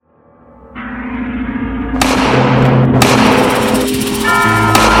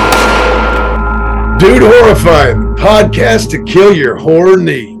Dude Horrifying, the podcast to kill your horror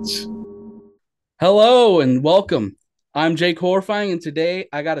needs. Hello and welcome. I'm Jake Horrifying, and today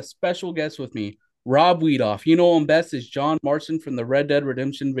I got a special guest with me, Rob Wiethoff. You know him best as John Marston from the Red Dead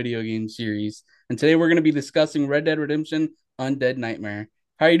Redemption video game series. And today we're going to be discussing Red Dead Redemption Undead Nightmare.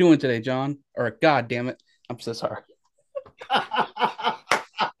 How are you doing today, John? Or God damn it, I'm so sorry.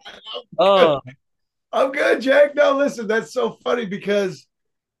 Oh, I'm good, Jake. No, listen, that's so funny because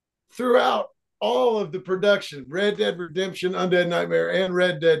throughout all of the production, Red Dead Redemption, Undead Nightmare, and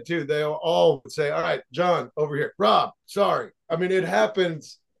Red Dead 2, they all would say, all right, John, over here. Rob, sorry. I mean, it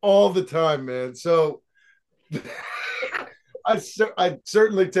happens all the time, man. So I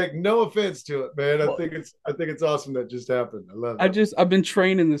certainly take no offense to it, man. I think it's awesome that just happened. I love it. I've been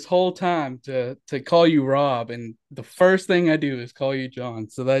training this whole time to call you Rob, and the first thing I do is call you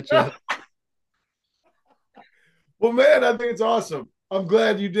John. So that just Well, man, I think it's awesome. I'm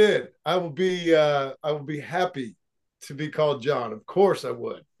glad you did. I will be happy to be called John. Of course I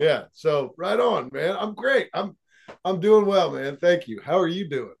would. Yeah. So right on, man. I'm great. I'm doing well, man. Thank you. How are you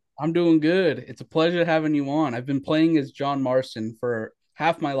doing? I'm doing good. It's a pleasure having you on. I've been playing as John Marston for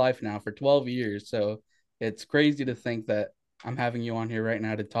half my life now, for 12 years. So it's crazy to think that I'm having you on here right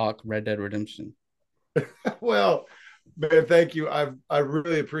now to talk Red Dead Redemption. Well, man, thank you. I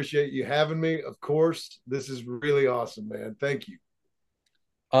really appreciate you having me. Of course, this is really awesome, man. Thank you.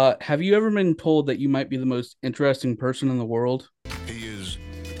 Have you ever been told that you might be the most interesting person in the world? He is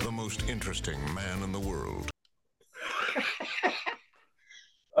the most interesting man in the world.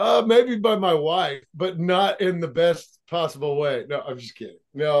 Maybe by my wife, but not in the best possible way. No, I'm just kidding.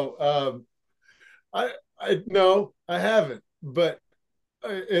 No, I haven't. But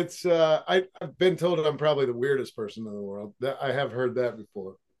I've been told I'm probably the weirdest person in the world. That I have heard that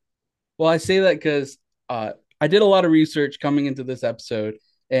before. Well, I say that because I did a lot of research coming into this episode,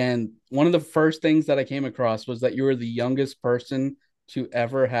 and one of the first things that I came across was that you were the youngest person to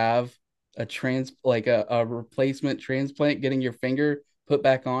ever have a replacement transplant, getting your finger put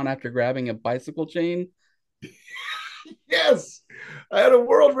back on after grabbing a bicycle chain. Yes, I had a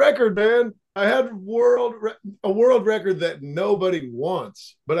world record, man. I had a world record that nobody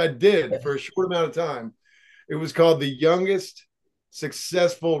wants, but I did for a short amount of time. It was called the youngest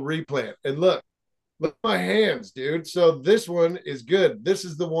successful replant. And look at my hands, dude. So this one is good. This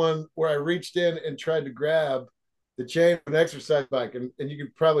is the one where I reached in and tried to grab the chain of an exercise bike. And you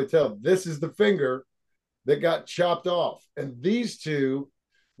can probably tell this is the finger that got chopped off. And these two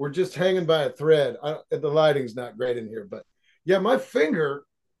were just hanging by a thread. The lighting's not great in here, but yeah, my finger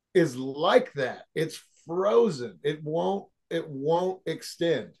is like that. It's frozen. It won't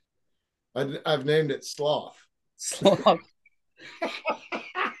extend. I've named it Sloth. Sloth.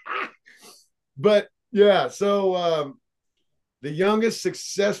 But yeah, so the youngest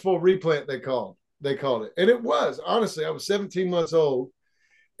successful replant they called it, and it was honestly I was 17 months old,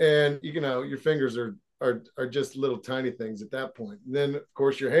 and your fingers are just little tiny things at that point. And then of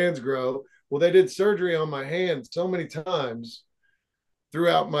course your hands grow. Well, they did surgery on my hand so many times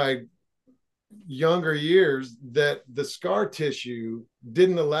throughout my younger years that the scar tissue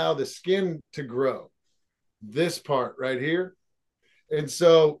didn't allow the skin to grow. This part right here. And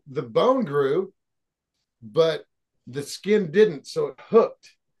so the bone grew, but the skin didn't. So it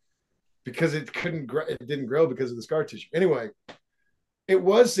hooked because it didn't grow because of the scar tissue. Anyway, it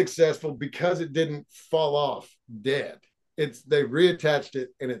was successful because it didn't fall off dead. They reattached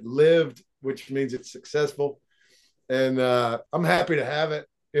it and it lived, which means it's successful. And I'm happy to have it.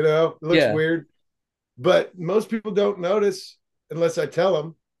 It looks weird, but most people don't notice unless I tell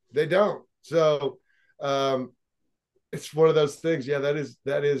them. They don't. So it's one of those things. Yeah, that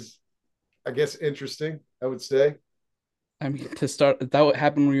is, I guess, interesting, I would say. I mean, to start, that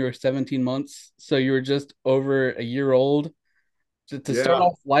happened when you were 17 months. So you were just over a year old. To start Yeah.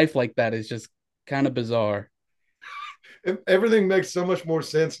 off life like that is just kind of bizarre. Everything makes so much more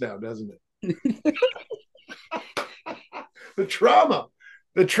sense now, doesn't it? The trauma,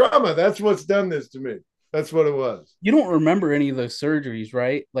 that's what's done this to me. That's what it was. You don't remember any of those surgeries,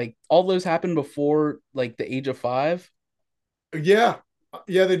 right? Like all those happened before like the age of 5. Yeah.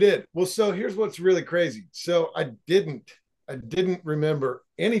 Yeah, they did. Well, so here's what's really crazy. So I didn't remember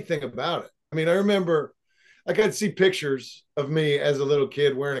anything about it. I mean, I remember like I'd see pictures of me as a little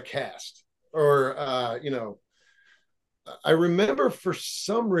kid wearing a cast or I remember for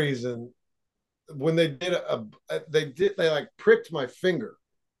some reason when they like pricked my finger.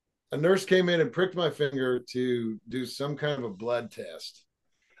 A nurse came in and pricked my finger to do some kind of a blood test.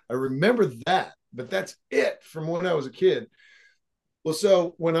 I remember that, but that's it from when I was a kid. Well,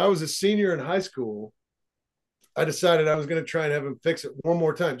 so when I was a senior in high school, I decided I was going to try and have him fix it one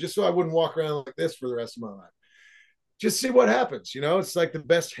more time, just so I wouldn't walk around like this for the rest of my life. Just see what happens. It's like the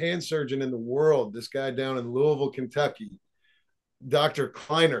best hand surgeon in the world. This guy down in Louisville, Kentucky, Dr.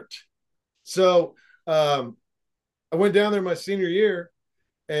 Kleinert. So I went down there my senior year,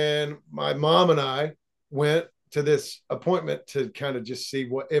 and my mom and I went to this appointment to kind of just see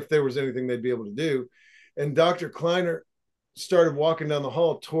if there was anything they'd be able to do. And Dr. Kleiner started walking down the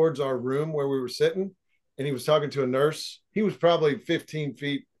hall towards our room where we were sitting, and he was talking to a nurse. He was probably 15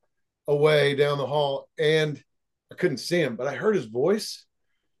 feet away down the hall, and I couldn't see him, but I heard his voice,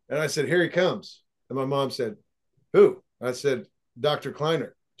 and I said, "Here he comes." And my mom said, "Who?" I said, "Dr.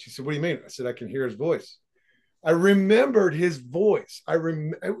 Kleiner." She said, "What do you mean?" I said, "I can hear his voice." I remembered his voice.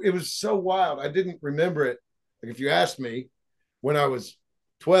 It was so wild. I didn't remember it. Like if you asked me when I was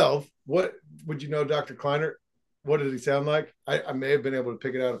 12, what would you know, Dr. Kleiner? What did he sound like? I may have been able to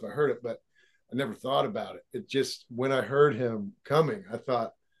pick it out if I heard it, but I never thought about it. It just, when I heard him coming, I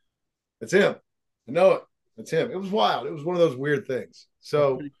thought, that's him. I know it. That's him. It was wild. It was one of those weird things.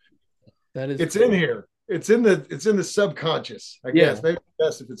 So that is it's cool. in here. It's in the subconscious, I guess. Maybe it's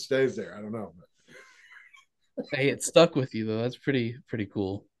best if it stays there. I don't know. Hey, it stuck with you though. That's pretty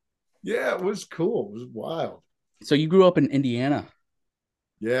cool. Yeah, it was cool. It was wild. So you grew up in Indiana.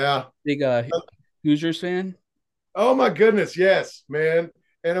 Yeah. Big Hoosiers fan? Oh my goodness, yes, man.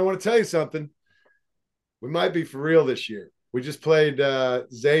 And I want to tell you something. We might be for real this year. We just played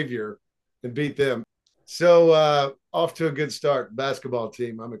Xavier and beat them. So off to a good start, basketball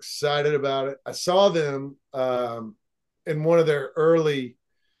team. I'm excited about it. I saw them in one of their early,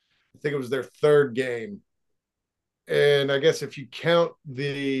 I think it was their third game. And I guess if you count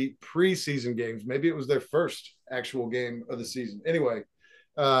the preseason games, maybe it was their first actual game of the season. Anyway,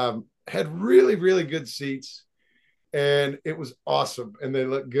 had really, really good seats, and it was awesome. And they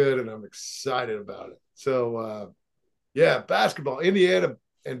look good, and I'm excited about it. So, yeah, basketball, Indiana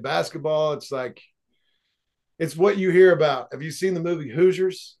and basketball, it's like, it's what you hear about. Have you seen the movie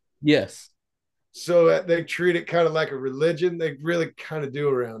Hoosiers? Yes. So they treat it kind of like a religion. They really kind of do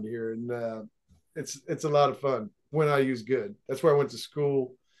around here. And it's a lot of fun when I use good. That's where I went to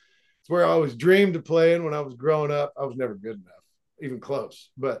school. It's where I always dreamed of playing when I was growing up. I was never good enough, even close,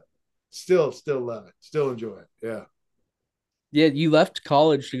 but still love it. Still enjoy it. Yeah. Yeah, you left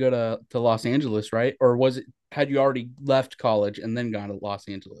college to go to Los Angeles, right? Or had you already left college and then gone to Los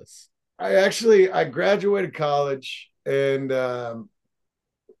Angeles? I graduated college, and I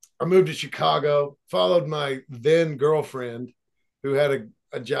moved to Chicago, followed my then girlfriend who had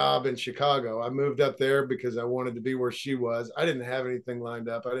a job in Chicago. I moved up there because I wanted to be where she was. I didn't have anything lined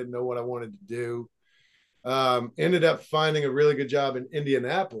up. I didn't know what I wanted to do. Ended up finding a really good job in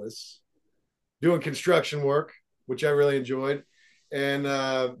Indianapolis doing construction work, which I really enjoyed, and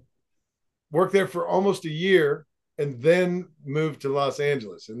worked there for almost a year, and then moved to Los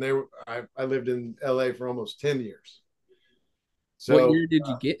Angeles. And I lived in LA for almost 10 years. So What year did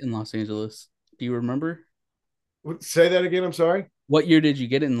you get in Los Angeles? Do you remember? say that again. I'm sorry. What year did you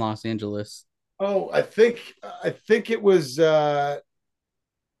get in Los Angeles? Oh, I think it was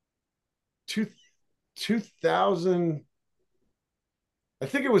 2000. I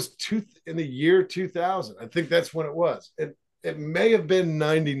think it was in the year 2000. I think that's when it was. It may have been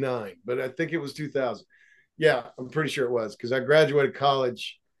 99, but I think it was 2000. Yeah, I'm pretty sure it was, because I graduated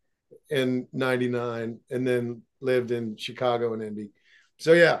college in 99 and then lived in Chicago and Indy.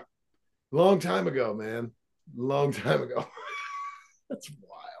 So yeah, long time ago, man. Long time ago. That's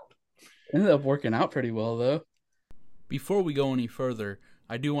wild. Ended up working out pretty well, though. Before we go any further,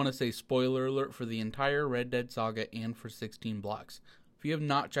 I do want to say spoiler alert for the entire Red Dead saga and for 16 Blocks. If you have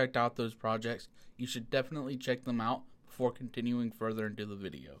not checked out those projects, you should definitely check them out before continuing further into the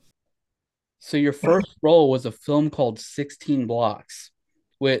video. So your first role was a film called 16 Blocks,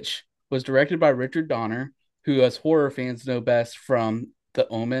 which was directed by Richard Donner, who us horror fans know best from The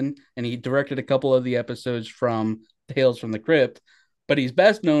Omen, and he directed a couple of the episodes from Tales from the Crypt, but he's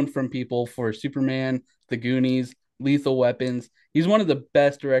best known from people for Superman, The Goonies, Lethal Weapons. He's one of the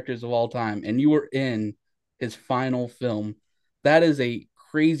best directors of all time, and you were in his final film. That is a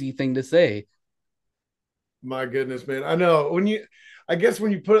crazy thing to say. My goodness, man. I know I guess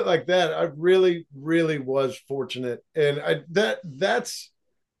when you put it like that, I really, really was fortunate. And that's,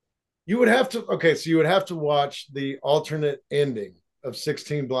 you would have to, okay, so you would have to watch the alternate ending of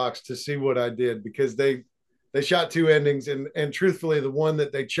 16 Blocks to see what I did, because they shot two endings, and truthfully, the one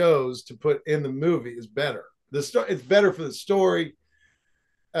that they chose to put in the movie is better. It's better for the story,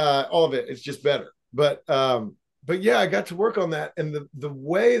 all of it. It's just better. But yeah, I got to work on that, and the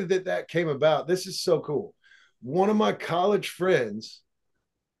way that came about. This is so cool. One of my college friends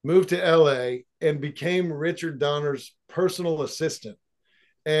moved to LA, and became Richard Donner's personal assistant,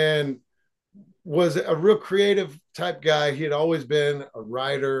 and was a real creative type guy. He had always been a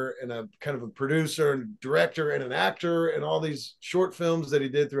writer and a kind of a producer and director and an actor and all these short films that he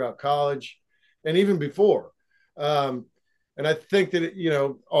did throughout college and even before. And I think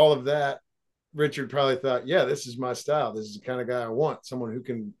that, all of that, Richard probably thought, yeah, this is my style. This is the kind of guy I want, someone who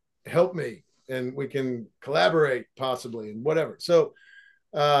can help me and we can collaborate possibly and whatever. So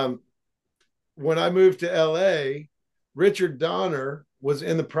when I moved to LA, Richard Donner was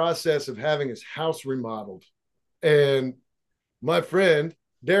in the process of having his house remodeled. And my friend,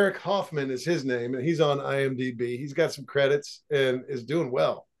 Derek Hoffman is his name, and he's on IMDb. He's got some credits and is doing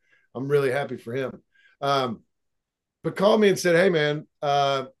well. I'm really happy for him. But called me and said, hey, man,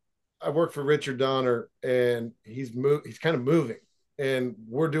 I work for Richard Donner, and he's kind of moving, and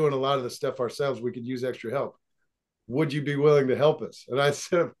we're doing a lot of the stuff ourselves. We could use extra help. Would you be willing to help us? And I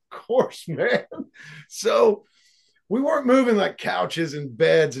said, of course, man. So we weren't moving like couches and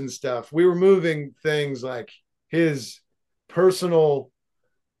beds and stuff. We were moving things like his personal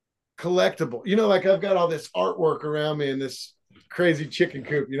collectible. Like I've got all this artwork around me in this crazy chicken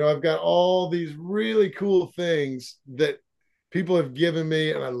coop. I've got all these really cool things that people have given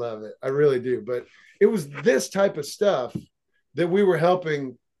me, and I love it. I really do. But it was this type of stuff that we were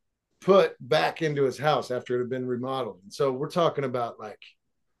helping put back into his house after it had been remodeled. And so we're talking about like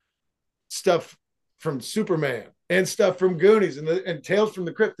stuff from Superman and stuff from Goonies and Tales from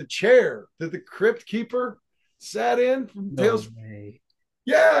the Crypt, the chair that the Crypt Keeper sat in from Tales.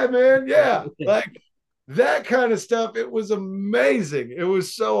 Yeah, man. Yeah. Like that kind of stuff. It was amazing. It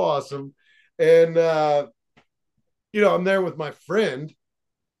was so awesome. And, I'm there with my friend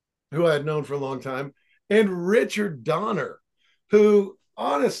who I had known for a long time, and Richard Donner, who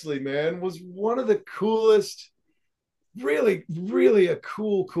honestly, man, was one of the coolest, really, really a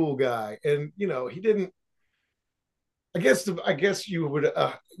cool guy. And, he didn't, I guess you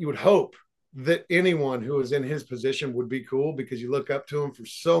would hope that anyone who is in his position would be cool, because you look up to him for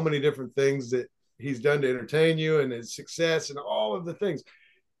so many different things that he's done to entertain you and his success and all of the things.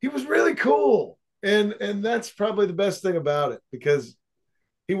 He was really cool. And that's probably the best thing about it, because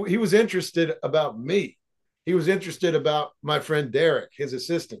he was interested about me. He was interested about my friend Derek, his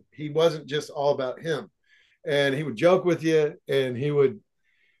assistant. He wasn't just all about him. And he would joke with you, and he would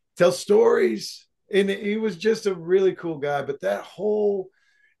tell stories, and he was just a really cool guy. But that whole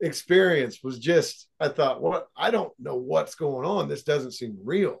experience was just, I thought, I don't know what's going on. This doesn't seem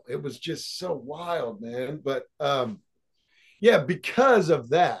real. It was just so wild, man. But yeah, because of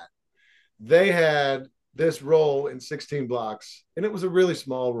that, they had this role in 16 Blocks, and it was a really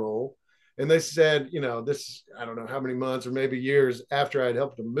small role. And they said, this, I don't know how many months or maybe years after I'd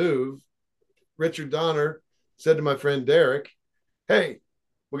helped him move, Richard Donner said to my friend Derek, hey,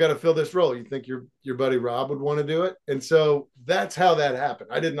 we got to fill this role. You think your buddy Rob would want to do it? And so that's how that happened.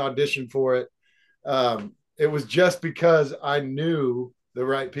 I didn't audition for it. It was just because I knew the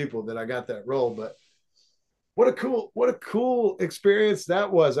right people that I got that role. But what a cool experience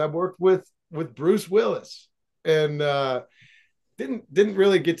that was. I worked with Bruce Willis, and didn't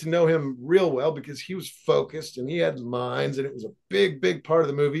really get to know him real well because he was focused and he had lines, and it was a big part of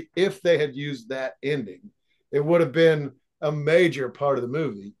the movie. If they had used that ending, it would have been a major part of the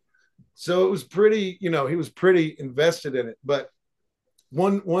movie. So it was pretty, he was pretty invested in it. But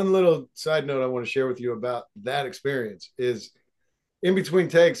one little side note I want to share with you about that experience is, in between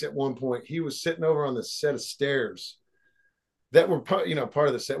takes, at one point, he was sitting over on the set of stairs that were part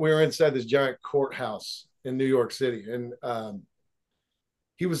of the set. We were inside this giant courthouse in New York City, and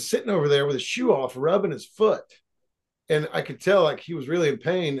he was sitting over there with his shoe off, rubbing his foot, and I could tell like he was really in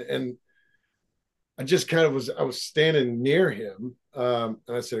pain. And I just kind of I was standing near him, and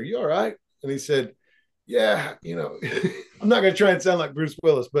I said, "Are you all right?" And he said, "Yeah, I'm not going to try and sound like Bruce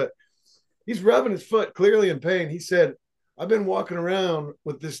Willis, but he's rubbing his foot, clearly in pain." He said, "I've been walking around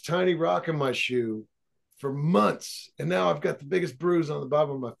with this tiny rock in my shoe for months, and now I've got the biggest bruise on the bottom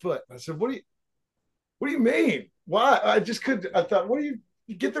of my foot." I said, What do you mean? Why?" I just couldn't. I thought,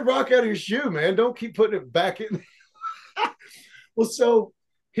 you get the rock out of your shoe, man. Don't keep putting it back in. Well, so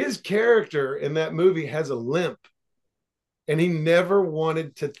his character in that movie has a limp, and he never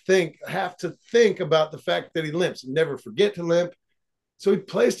wanted to have to think about the fact that he limps, never forget to limp. So he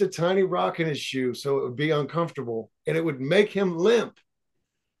placed a tiny rock in his shoe so it would be uncomfortable and it would make him limp.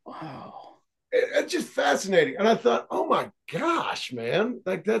 Wow. It's just fascinating. And I thought, oh my gosh, man,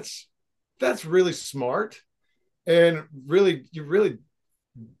 like that's really smart. And really, you're really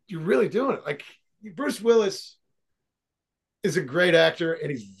doing it. Like, Bruce Willis is a great actor,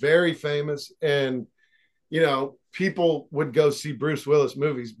 and he's very famous. And people would go see Bruce Willis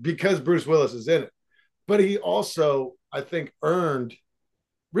movies because Bruce Willis is in it. But he also, I think,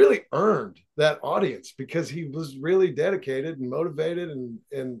 really earned that audience because he was really dedicated and motivated,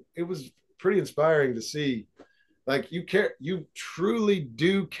 and it was pretty inspiring to see. Like, you truly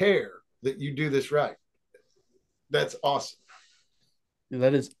do care that you do this right. That's awesome.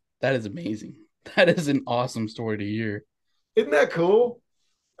 That is amazing. That is an awesome story to hear. Isn't that cool?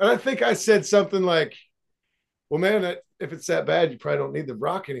 And I think I said something like, well, man, if it's that bad, you probably don't need the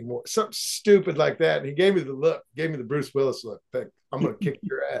rock anymore. Something stupid like that. And he gave me the look, gave me the Bruce Willis look. Like, I'm going to kick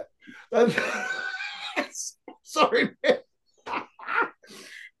your ass. Sorry, man.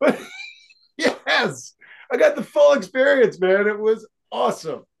 But yes, I got the full experience, man. It was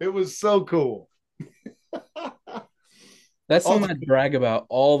awesome. It was so cool. That's something I brag about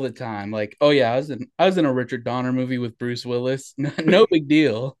all the time. Like, oh yeah, I was in a Richard Donner movie with Bruce Willis. No big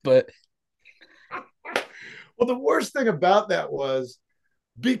deal, but well, the worst thing about that was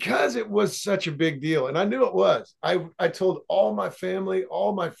because it was such a big deal, and I knew it was. I told all my family,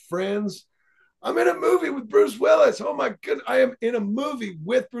 all my friends, I'm in a movie with Bruce Willis. Oh my goodness, I am in a movie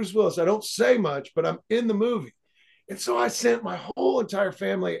with Bruce Willis. I don't say much, but I'm in the movie. And so I sent my whole entire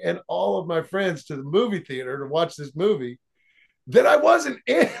family and all of my friends to the movie theater to watch this movie that I wasn't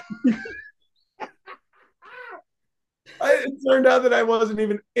in. It turned out that I wasn't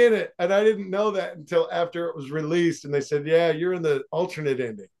even in it, and I didn't know that until after it was released. And they said, "Yeah, you're in the alternate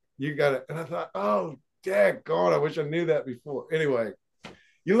ending. You got it." And I thought, "Oh, daggone! I wish I knew that before." Anyway,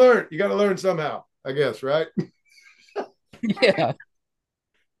 you learn. You got to learn somehow, I guess, right? yeah.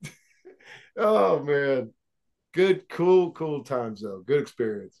 Oh man, good, cool times though. Good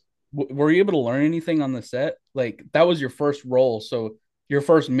experience. Were you able to learn anything on the set? Like, that was your first role, so your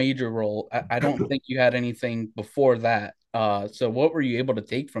first major role. I don't think you had anything before that. So what were you able to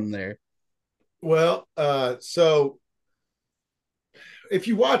take from there? Well, so if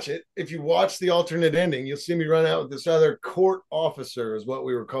you watch the alternate ending, you'll see me run out with this other court officer, is what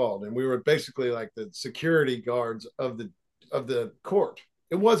we were called, and we were basically like the security guards of the court.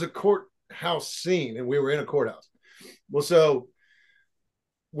 It was a courthouse scene, and we were in a courthouse. Well, so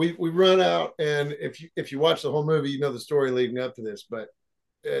we run out, and if you watch the whole movie, you know the story leading up to this. But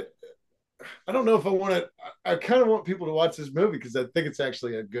I don't know if I want to. I kind of want people to watch this movie because I think it's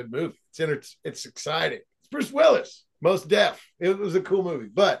actually a good movie. It's exciting. It's Bruce Willis, Most Def. It was a cool movie.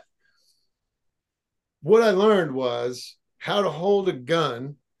 But what I learned was how to hold a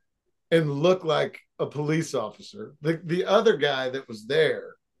gun and look like a police officer. The other guy that was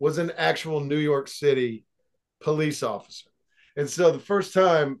there was an actual New York City police officer. And so the first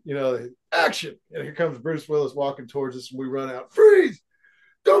time, action, and here comes Bruce Willis walking towards us, and we run out, freeze,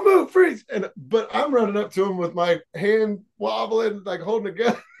 don't move, freeze. But I'm running up to him with my hand wobbling, like holding a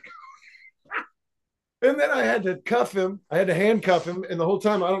gun. And then I had to cuff him. I had to handcuff him. And the whole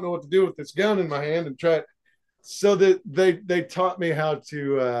time I don't know what to do with this gun in my hand and try it. So that they taught me how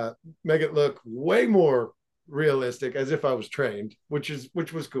to make it look way more realistic, as if I was trained, which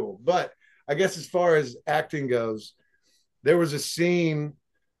was cool. But I guess as far as acting goes, there was a scene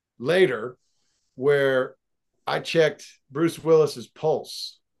later where I checked Bruce Willis's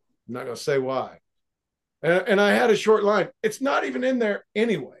pulse. I'm not going to say why. And I had a short line. It's not even in there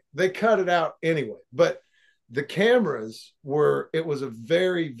anyway. They cut it out anyway. But the cameras it was a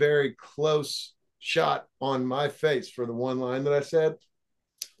very, very close shot on my face for the one line that I said.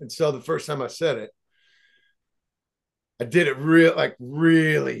 And so the first time I said it, I did it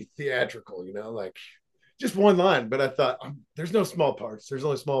really theatrical, like just one line. But I thought, there's no small parts. There's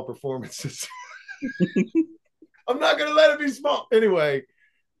only small performances. I'm not going to let it be small. Anyway,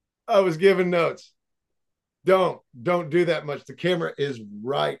 I was given notes. Don't do that much. The camera is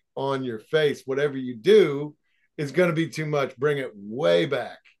right on your face. Whatever you do is going to be too much. Bring it way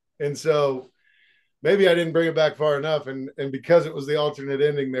back. And so maybe I didn't bring it back far enough. And because it was the alternate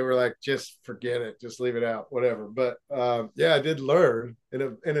ending, they were like, just forget it. Just leave it out, whatever. But yeah, I did learn in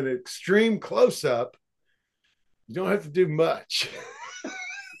an extreme close-up. You don't have to do much.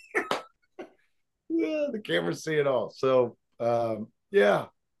 Yeah, the cameras see it all. So yeah,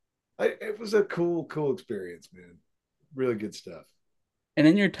 it was a cool experience, man. Really good stuff. And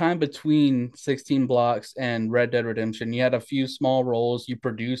in your time between 16 Blocks and Red Dead Redemption, you had a few small roles. You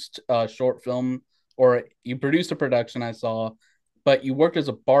produced a short film, or you produced a production I saw, but you worked as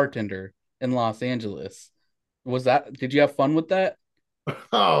a bartender in Los Angeles. Did you have fun with that?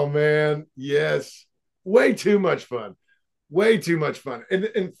 Oh man, yes. Way too much fun. Way too much fun. And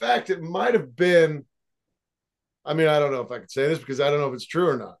in fact, it might have been, I mean, I don't know if I could say this because I don't know if it's true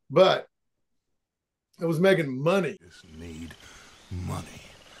or not, but I was making money. Just need money.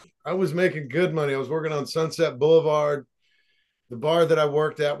 I was making good money. I was working on Sunset Boulevard. The bar that I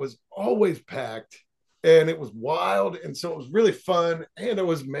worked at was always packed and it was wild. And so it was really fun. And I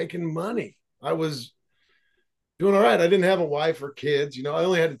was making money. I was doing all right. I didn't have a wife or kids. I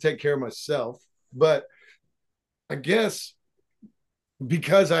only had to take care of myself. But I guess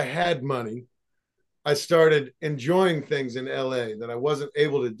because I had money, I started enjoying things in LA that I wasn't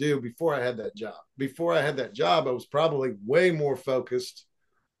able to do before I had that job. Before I had that job, I was probably way more focused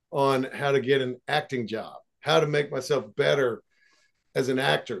on how to get an acting job, how to make myself better as an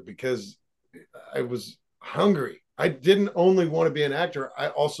actor, because I was hungry. I didn't only want to be an actor. I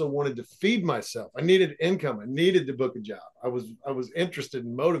also wanted to feed myself. I needed income. I needed to book a job. I was interested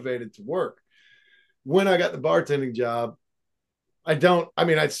and motivated to work. When I got the bartending job, I'd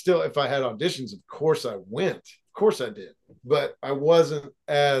still, if I had auditions, of course I went. Of course I did. But I wasn't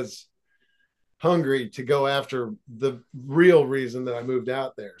as hungry to go after the real reason that I moved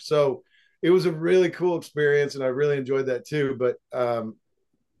out there. So it was a really cool experience and I really enjoyed that too. But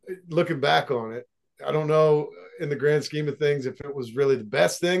looking back on it, I don't know in the grand scheme of things if it was really the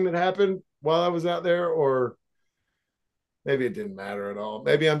best thing that happened while I was out there, or maybe it didn't matter at all.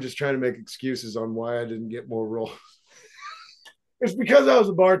 Maybe I'm just trying to make excuses on why I didn't get more roles. It's because I was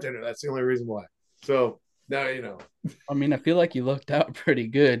a bartender. That's the only reason why. So now you know. I mean, I feel like you looked out pretty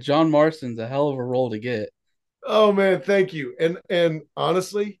good. John Marston's a hell of a role to get. Oh man, thank you. And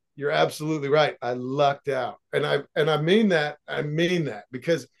honestly, you're absolutely right. I lucked out. And I mean that. I mean that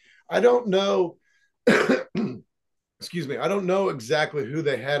because I don't know excuse me, I don't know exactly who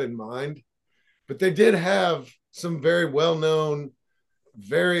they had in mind, but they did have some very well-known,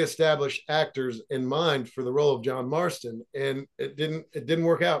 very established actors in mind for the role of John Marston, and it didn't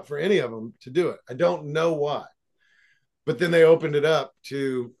work out for any of them to do it. I don't know why, but then they opened it up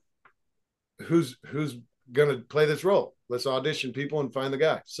to who's going to play this role. Let's audition people and find the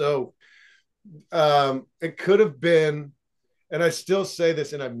guy. So it could have been, and I still say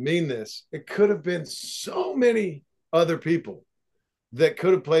this and I mean this, it could have been so many other people that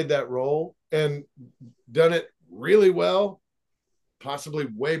could have played that role and done it really well, possibly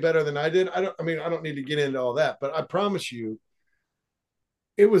way better than I did. I don't need to get into all that, but I promise you,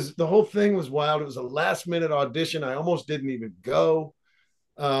 the whole thing was wild. It was a last minute audition. I almost didn't even go.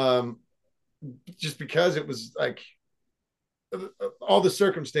 Just because it was like all the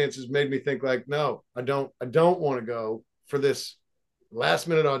circumstances made me think like, no, I don't want to go for this last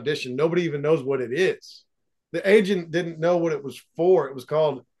minute audition. Nobody even knows what it is. The agent didn't know what it was for. It was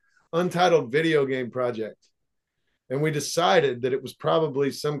called Untitled Video Game Project. And we decided that it was probably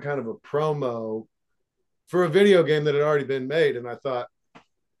some kind of a promo for a video game that had already been made. And I thought,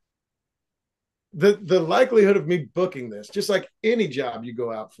 the likelihood of me booking this, just like any job you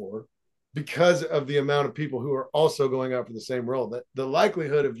go out for, because of the amount of people who are also going out for the same role, that the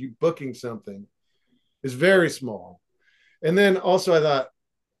likelihood of you booking something is very small. And then also I thought,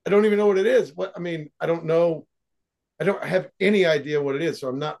 I don't even know what it is. I don't know. I don't have any idea what it is. So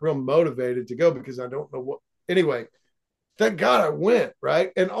I'm not real motivated to go because I don't know what. Anyway, thank God I went,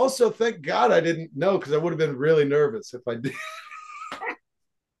 right? And also thank God I didn't know, because I would have been really nervous if I did.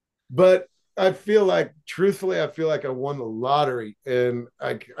 But I feel like, truthfully, I feel like I won the lottery, and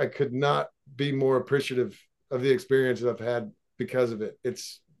I could not be more appreciative of the experience that I've had because of it.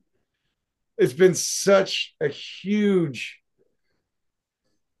 It's been such a huge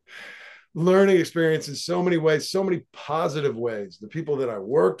learning experience in so many ways, so many positive ways. The people that I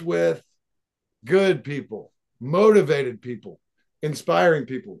worked with, good people, motivated people, inspiring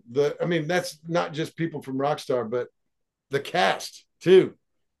people. That's not just people from Rockstar, but the cast too.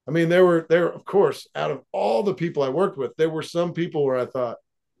 There were, of course, out of all the people I worked with, there were some people where I thought,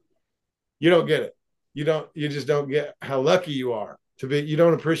 you don't get it. You just don't get how lucky you are to be. You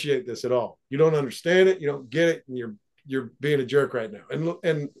don't appreciate this at all. You don't understand it. You don't get it. And you're being a jerk right now.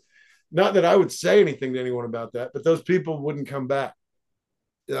 And not that I would say anything to anyone about that, but those people wouldn't come back.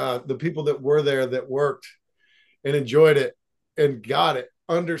 The people that were there, that worked and enjoyed it and got it,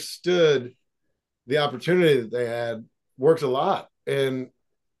 understood the opportunity that they had, worked a lot and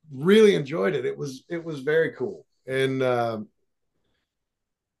really enjoyed it. It was very cool. And I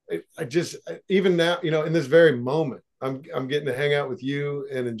just, even now, in this very moment, I'm getting to hang out with you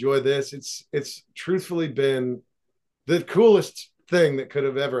and enjoy this. It's truthfully been the coolest thing that could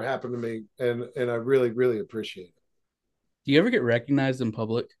have ever happened to me, and I really, really appreciate it. Do you ever get recognized in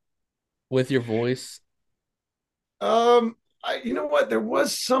public with your voice? You know what? There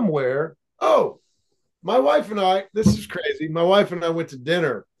was somewhere. Oh, my wife and I. This is crazy. My wife and I went to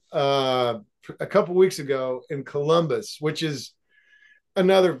dinner a couple weeks ago in Columbus, which is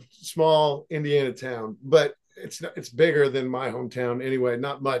another small Indiana town, but it's bigger than my hometown anyway,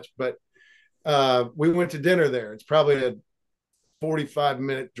 not much, but we went to dinner there. It's probably a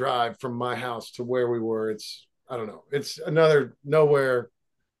 45-minute drive from my house to where we were. It's, I don't know, it's another nowhere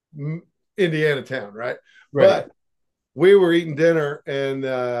Indiana town, right? Right. But we were eating dinner, and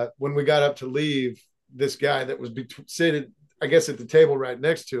when we got up to leave, this guy that was seated, I guess, at the table right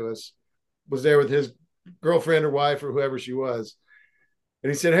next to us, was there with his girlfriend or wife or whoever she was,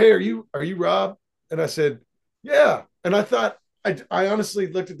 and he said, "Hey, are you Rob?" And I said, "Yeah." And I thought, I honestly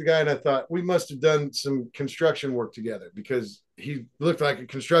looked at the guy and I thought we must have done some construction work together, because he looked like a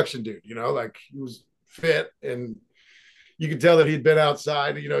construction dude, like he was fit, and you could tell that he'd been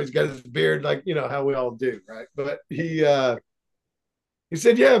outside. He's got his beard, like how we all do, right? But he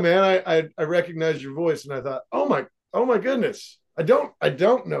said, "Yeah, man, I recognize your voice." And I thought, oh my goodness, I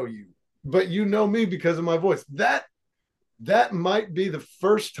don't know you, but you know me because of my voice. That might be the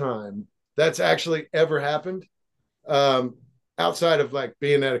first time that's actually ever happened, outside of like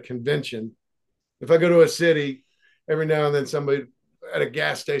being at a convention. If I go to a city, every now and then somebody at a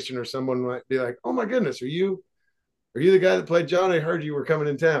gas station or someone might be like, "Oh my goodness, are you the guy that played John? I heard you were coming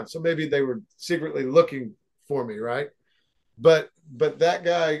in town." So maybe they were secretly looking for me, right? But that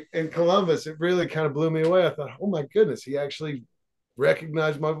guy in Columbus, it really kind of blew me away. I thought, oh my goodness, he actually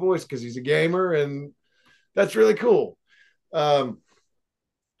recognized my voice because he's a gamer, and that's really cool. But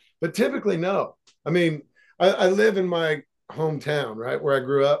typically, no. I mean, I live in my hometown, right, where I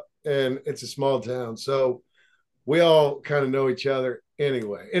grew up, and it's a small town, so we all kind of know each other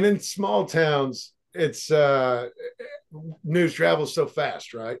anyway. And in small towns, it's news travels so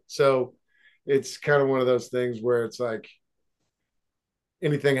fast, right? So it's kind of one of those things where it's like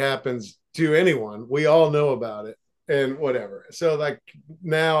anything happens to anyone, we all know about it and whatever. So like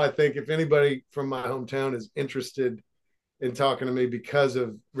now, I think if anybody from my hometown is interested in talking to me because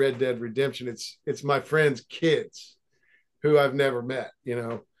of Red Dead Redemption, it's my friends' kids who I've never met.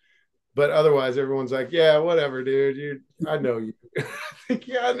 But otherwise, everyone's like, "Yeah, whatever, dude. I know you." I think,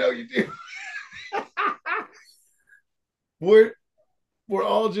 yeah, I know you do. we're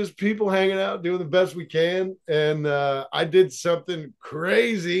all just people hanging out, doing the best we can. And I did something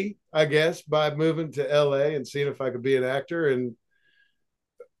crazy, I guess, by moving to LA and seeing if I could be an actor, and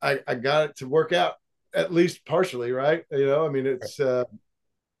I got it to work out at least partially, right? I mean, it's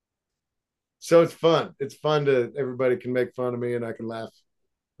so it's fun. It's fun to everybody can make fun of me, and I can laugh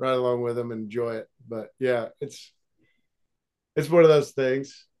right along with them and enjoy it. But yeah, it's one of those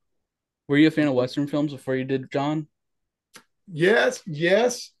things. Were you a fan of Western films before you did John? Yes.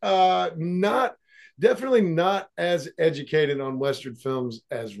 Not definitely not as educated on Western films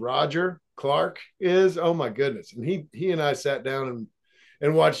as Roger Clark is. Oh my goodness. And he and I sat down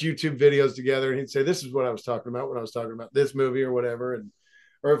and watched YouTube videos together, and he'd say, "This is what I was talking about when I was talking about this movie," or whatever. And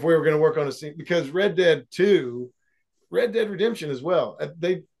or if we were going to work on a scene, because Red Dead Redemption as well.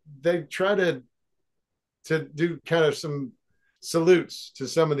 They try to do kind of some salutes to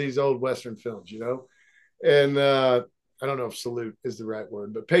some of these old Western films. And I don't know if salute is the right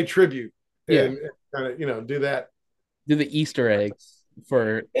word, but pay tribute, Yeah. and kind of do that. Do the Easter eggs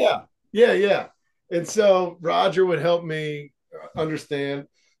for Yeah. And so Roger would help me understand,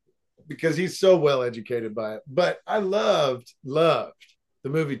 because he's so well educated by it. But I loved the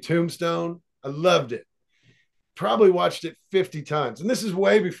movie Tombstone. I loved it. Probably watched it 50 times. And this is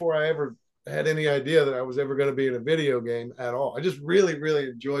way before I ever had any idea that I was ever going to be in a video game at all. I just really, really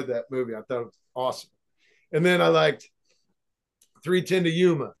enjoyed that movie. I thought it was awesome. And then I liked 310 to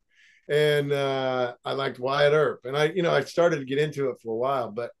Yuma, and I liked Wyatt Earp. And I started to get into it for a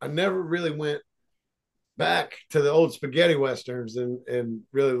while, but I never really went back to the old spaghetti westerns and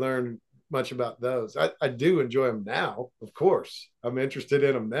really learned much about those. I do enjoy them now, of course. I'm interested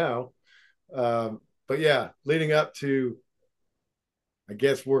in them now. But yeah, leading up to, I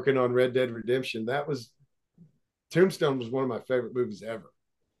guess, working on Red Dead Redemption, Tombstone was one of my favorite movies ever.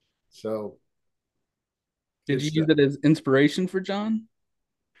 So did you use it as inspiration for John?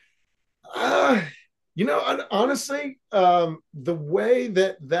 Uh, honestly, the way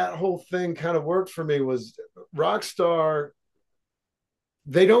that whole thing kind of worked for me was Rockstar.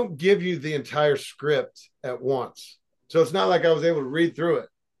 They don't give you the entire script at once, so it's not like I was able to read through it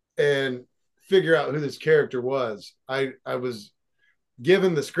and figure out who this character was. I was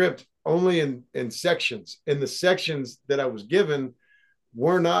given the script only in sections, and the sections that I was given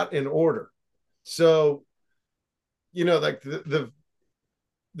were not in order. So, like the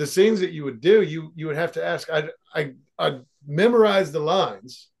scenes that you would do, you would have to ask. I memorize the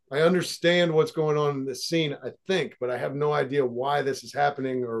lines. I understand what's going on in this scene, I think, but I have no idea why this is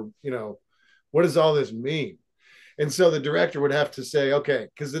happening, or what does all this mean? And so the director would have to say, okay,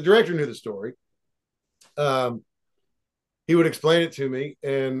 because the director knew the story, he would explain it to me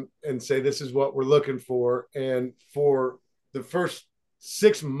and say, this is what we're looking for. And for the first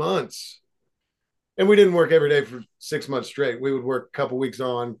 6 months, and we didn't work every day for 6 months straight. We would work a couple weeks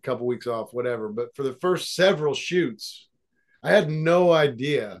on, a couple weeks off, whatever. But for the first several shoots, I had no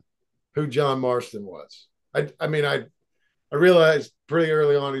idea who John Marston was. I realized pretty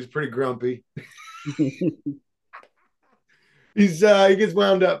early on he's pretty grumpy. He gets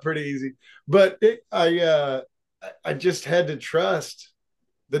wound up pretty easy, but I just had to trust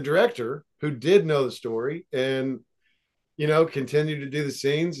the director who did know the story and continue to do the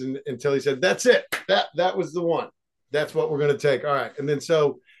scenes until he said, that's it. That was the one. That's what we're going to take. All right. And then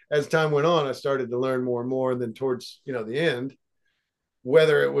so as time went on, I started to learn more and more. And then towards, the end,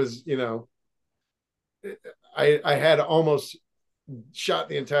 whether it was, I had almost shot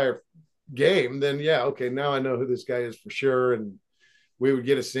the entire game, then yeah, okay, now I know who this guy is for sure. And we would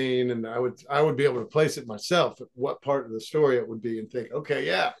get a scene and I would be able to place it myself at what part of the story it would be and think, okay,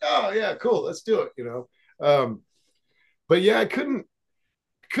 yeah, oh yeah, cool, let's do it, but yeah, I couldn't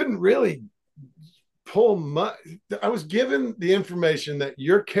really pull much. I was given the information that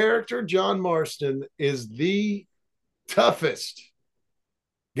your character, John Marston, is the toughest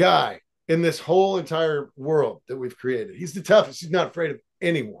guy in this whole entire world that we've created. He's the toughest. He's not afraid of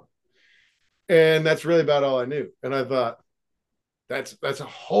anyone. And that's really about all I knew. And I thought, that's a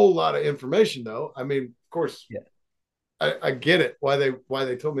whole lot of information, though. I mean, of course, yeah, I get it why they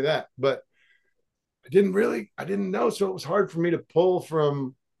told me that, but I didn't know. So it was hard for me to pull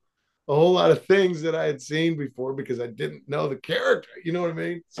from a whole lot of things that I had seen before because I didn't know the character. You know what I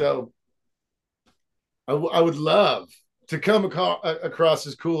mean? So I would love to come across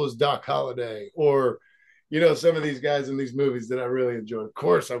as cool as Doc Holliday or, some of these guys in these movies that I really enjoy. Of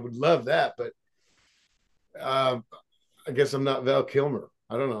course, I would love that, but I guess I'm not Val Kilmer.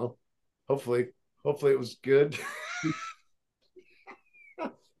 I don't know. Hopefully it was good.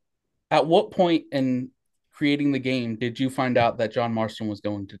 At what point in creating the game did you find out that John Marston was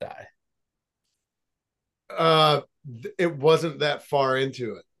going to die? It wasn't that far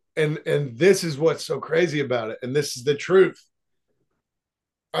into it. And this is what's so crazy about it. And this is the truth.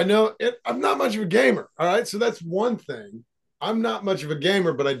 I know I'm not much of a gamer. All right. So that's one thing. I'm not much of a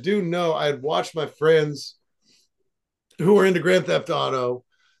gamer, but I do know I had watched my friends who were into Grand Theft Auto.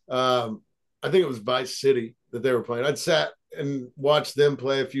 I think it was Vice City that they were playing. I'd sat and watched them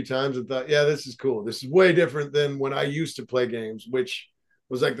play a few times and thought, yeah, this is cool. This is way different than when I used to play games, which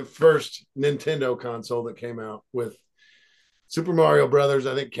was like the first Nintendo console that came out with Super Mario Brothers.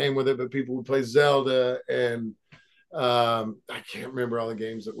 I think came with it, but people would play Zelda and I can't remember all the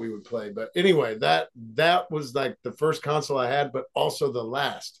games that we would play. But anyway, that was like the first console I had, but also the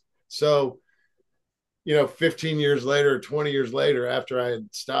last. So 15 years later, 20 years later, after I had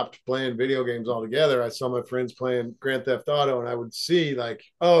stopped playing video games altogether, I saw my friends playing Grand Theft Auto and I would see like,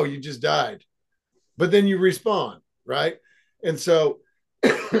 oh, you just died. But then you respawn, right? And so,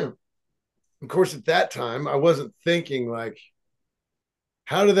 of course, at that time, I wasn't thinking like,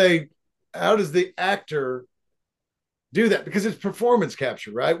 how does the actor do that? Because it's performance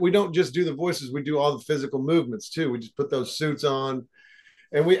capture, right? We don't just do the voices, we do all the physical movements too. We just put those suits on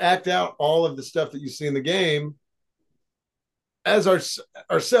and we act out all of the stuff that you see in the game as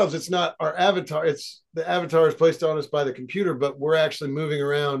ourselves. It's not our avatar. It's the avatar is placed on us by the computer, but we're actually moving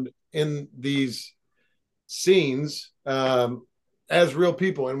around in these scenes as real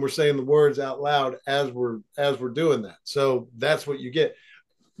people. And we're saying the words out loud as we're doing that. So that's what you get.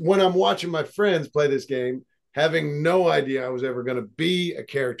 When I'm watching my friends play this game, having no idea I was ever going to be a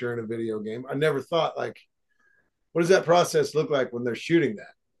character in a video game, I never thought like, what does that process look like when they're shooting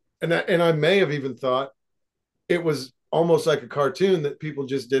that? And I may have even thought it was almost like a cartoon that people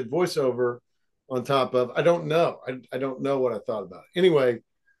just did voiceover on top of. I don't know. I don't know what I thought about it. Anyway,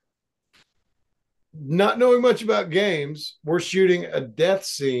 not knowing much about games, we're shooting a death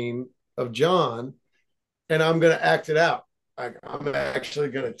scene of John, and I'm going to act it out. I'm actually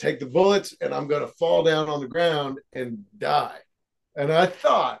going to take the bullets and I'm going to fall down on the ground and die. And I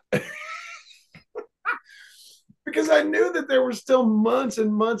thought, because I knew that there were still months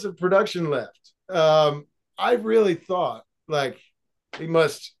and months of production left. I really thought like he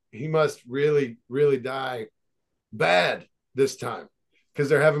must really, really die bad this time because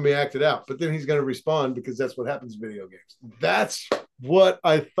they're having me act it out. But then he's going to respond because that's what happens in video games. That's what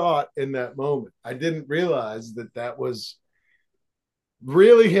I thought in that moment. I didn't realize that was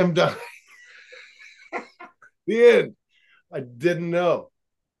really him dying. The end. I didn't know.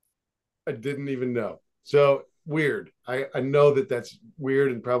 I didn't even know. So weird. I know that's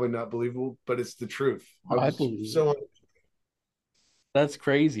weird and probably not believable, but it's the truth. I believe so. That's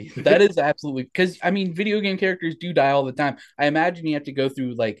crazy. That is absolutely because I mean, video game characters do die all the time. I imagine you have to go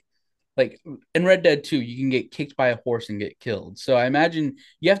through like in Red Dead 2, you can get kicked by a horse and get killed. So I imagine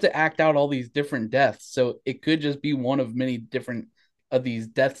you have to act out all these different deaths. So it could just be one of many different of these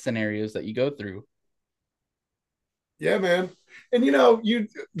death scenarios that you go through. Yeah, man. And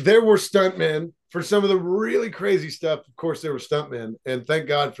there were stuntmen for some of the really crazy stuff. Of course, there were stuntmen, and thank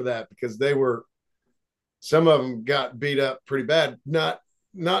God for that because some of them got beat up pretty bad. Not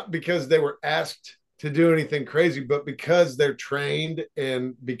because they were asked to do anything crazy, but because they're trained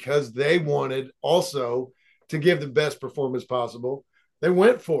and because they wanted also to give the best performance possible. They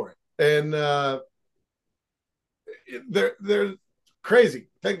went for it, and they're crazy.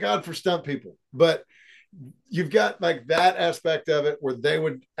 Thank God for stunt people, but you've got like that aspect of it where they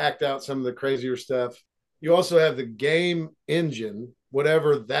would act out some of the crazier stuff. You also have the game engine,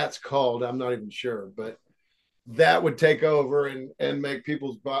 whatever that's called. I'm not even sure, but that would take over and make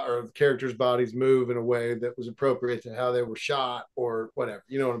or characters' bodies move in a way that was appropriate to how they were shot or whatever.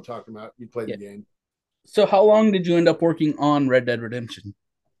 You know what I'm talking about? You played Yeah. the game. So how long did you end up working on Red Dead Redemption?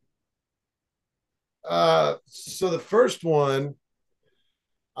 So the first one,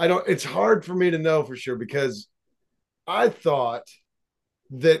 I don't. It's hard for me to know for sure because I thought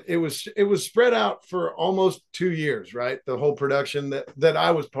that it was spread out for almost 2 years, right? The whole production that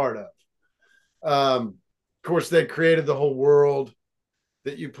I was part of. Of course, they created the whole world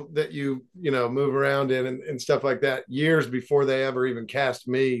that you move around in and stuff like that years before they ever even cast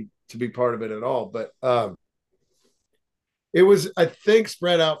me to be part of it at all. But it was, I think,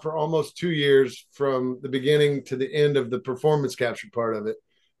 spread out for almost 2 years from the beginning to the end of the performance capture part of it.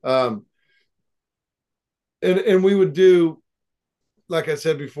 Um, and we would do, like I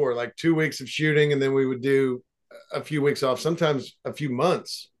said before, like 2 weeks of shooting, and then we would do a few weeks off, sometimes a few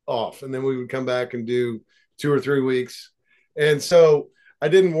months off, and then we would come back and do 2 or 3 weeks. And so I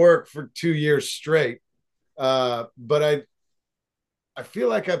didn't work for 2 years straight, but I feel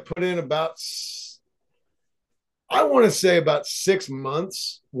like I put in I want to say about 6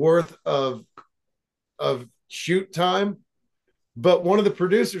 months worth of shoot time. But one of the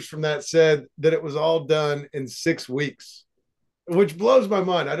producers from that said that it was all done in 6 weeks, which blows my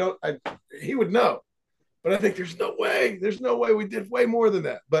mind. He would know, but I think there's no way we did way more than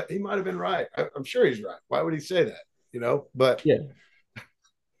that. But he might have been right. I'm sure he's right. Why would he say that? But Yeah.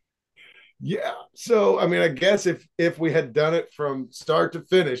 yeah. So, I mean, I guess if we had done it from start to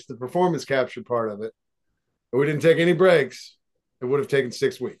finish, the performance capture part of it, and we didn't take any breaks, it would have taken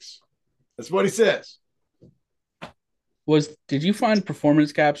 6 weeks. That's what he says. Did you find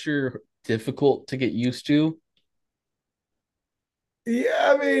performance capture difficult to get used to?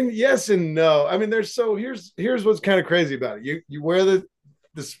 Yeah, I mean, yes and no. I mean, here's what's kind of crazy about it. You wear the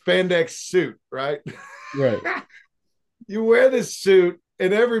spandex suit, right? Right. You wear this suit,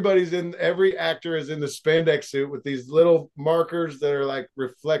 and every actor is in the spandex suit with these little markers that are like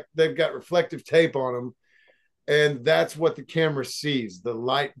they've got reflective tape on them, and that's what the camera sees, the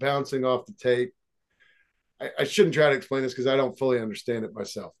light bouncing off the tape. I shouldn't try to explain this because I don't fully understand it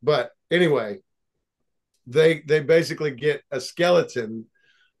myself, but anyway, they basically get a skeleton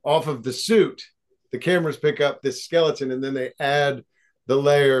off of the suit. The cameras pick up this skeleton, and then they add the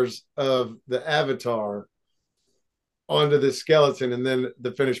layers of the avatar onto this skeleton, and then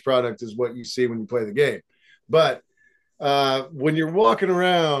the finished product is what you see when you play the game. But when you're walking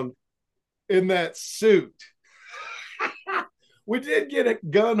around in that suit, we did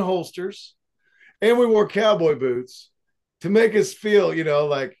get gun holsters, and we wore cowboy boots to make us feel,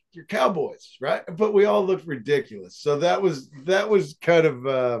 like you're cowboys, right? But we all looked ridiculous. So that was kind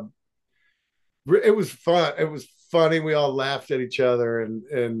of it was fun. It was funny. We all laughed at each other,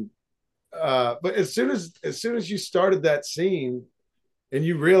 and but as soon as you started that scene and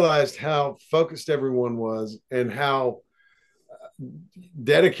you realized how focused everyone was and how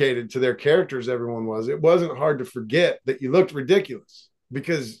dedicated to their characters everyone was, it wasn't hard to forget that you looked ridiculous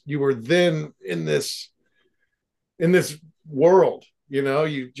because you were then in this world.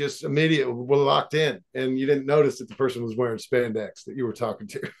 You just immediately were locked in, and you didn't notice that the person was wearing spandex that you were talking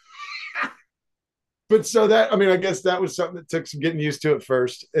to. But so that, I mean, I guess that was something that took some getting used to at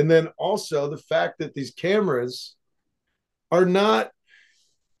first. And then also the fact that these cameras are not,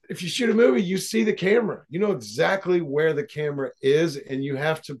 if you shoot a movie, you see the camera, you know exactly where the camera is, and you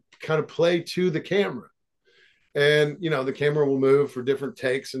have to kind of play to the camera. And, the camera will move for different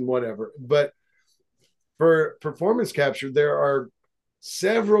takes and whatever. But for performance capture, there are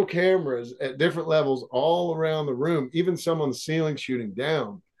several cameras at different levels all around the room, even some on the ceiling shooting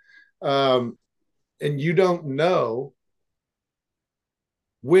down. And you don't know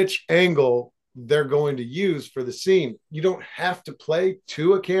which angle they're going to use for the scene. You don't have to play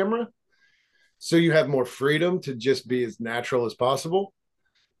to a camera, so you have more freedom to just be as natural as possible.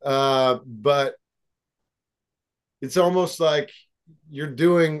 But it's almost like you're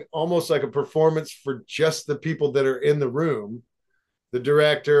doing almost like a performance for just the people that are in the room, the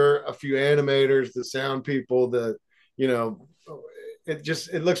director, a few animators, the sound people, you know,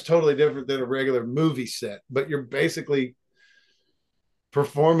 it looks totally different than a regular movie set, but you're basically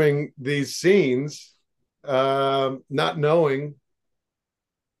performing these scenes, not knowing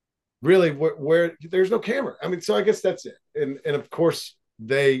really where there's no camera. I mean, so I guess that's it. And of course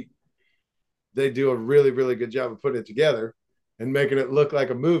they do a really, really good job of putting it together and making it look like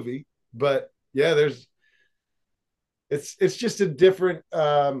a movie. But yeah, it's just a different,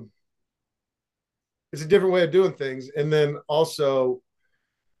 it's a different way of doing things. And then also,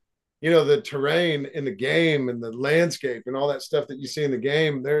 the terrain in the game and the landscape and all that stuff that you see in the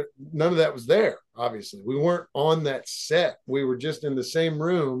game, none of that was there. Obviously, we weren't on that set. We were just in the same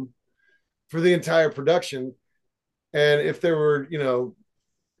room for the entire production. And if there were,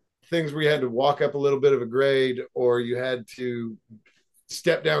 things where you had to walk up a little bit of a grade or you had to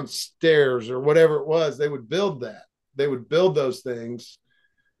step down stairs or whatever it was, they would build that. They would build those things.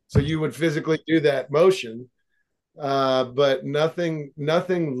 So you would physically do that motion. But nothing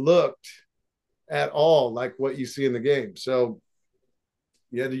looked at all like what you see in the game. So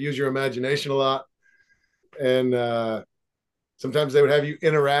you had to use your imagination a lot. And sometimes they would have you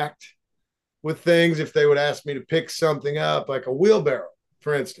interact with things. If they would ask me to pick something up, like a wheelbarrow,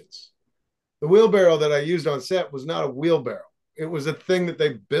 for instance, the wheelbarrow that I used on set was not a wheelbarrow. It was a thing that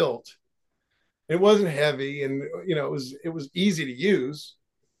they built. It wasn't heavy, and it was easy to use.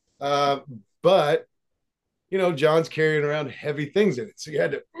 But John's carrying around heavy things in it, so you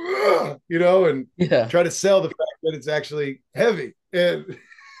had to, and try to sell the fact that it's actually heavy. And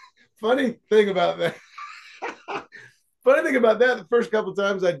funny thing about that, the first couple of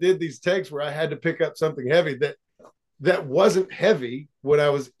times I did these takes where I had to pick up something heavy that wasn't heavy when I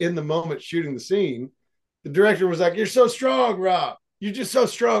was in the moment shooting the scene, the director was like, "You're so strong, Rob. You're just so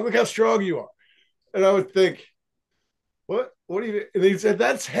strong. Look how strong you are." And I would think, what do you, and he said,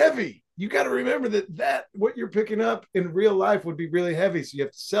 "That's heavy. You got to remember that what you're picking up in real life would be really heavy. So you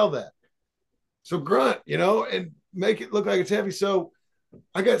have to sell that. So grunt, and make it look like it's heavy." So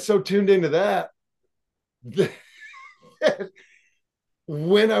I got so tuned into that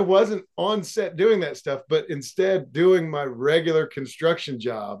when I wasn't on set doing that stuff, but instead doing my regular construction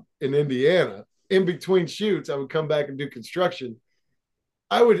job in Indiana, in between shoots, I would come back and do construction.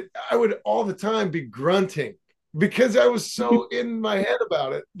 I would all the time be grunting because I was so in my head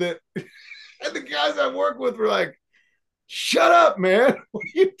about it that and the guys I work with were like, "Shut up, man. What are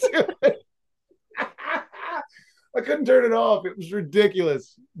you doing?" I couldn't turn it off. It was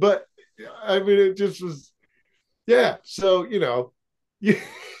ridiculous. But I mean, it just was, yeah. So, yeah,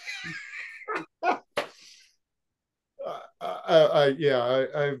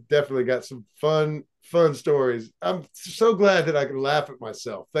 I've definitely got some fun stories. I'm so glad that I can laugh at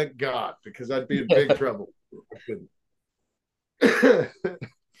myself. Thank God, because I'd be in big trouble.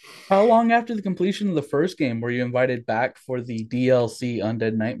 How long after the completion of the first game were you invited back for the DLC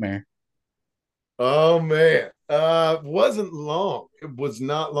Undead Nightmare? Oh man, wasn't long. It was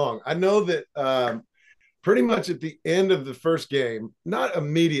not long. I know that pretty much at the end of the first game, not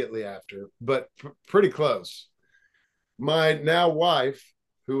immediately after, but pretty close. My now wife,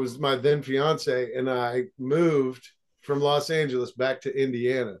 who was my then fiance, and I moved from Los Angeles back to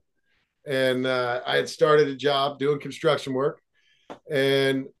Indiana. And I had started a job doing construction work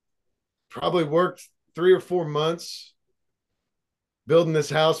and probably worked 3 or 4 months building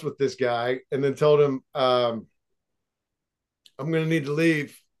this house with this guy, and then told him, "I'm going to need to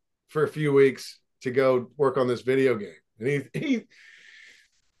leave for a few weeks to go work on this video game." And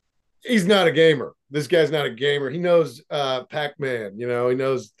he's not a gamer. This guy's not a gamer. He knows Pac-Man, he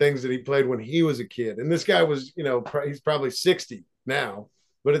knows things that he played when he was a kid. And this guy was, he's probably 60 now.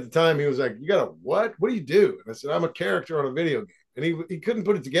 But at the time he was like, "You got a what? What do you do?" And I said, "I'm a character on a video game." And he couldn't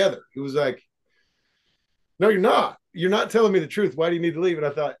put it together. He was like, "No, you're not. You're not telling me the truth. Why do you need to leave?" And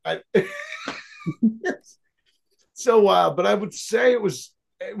I thought, it's so wild. But I would say it was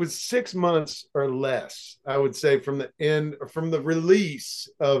 6 months or less, I would say, from the release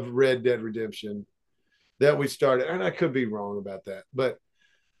of Red Dead Redemption that we started. And I could be wrong about that, but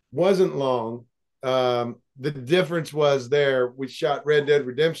wasn't long. The difference was we shot Red Dead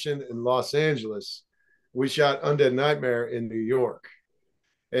Redemption in Los Angeles. We shot Undead Nightmare in New York.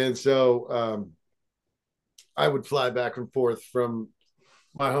 And so I would fly back and forth from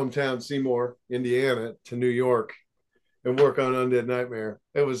my hometown, Seymour, Indiana, to New York and work on Undead Nightmare.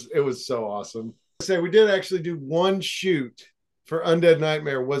 It was so awesome. Say we did actually do one shoot for Undead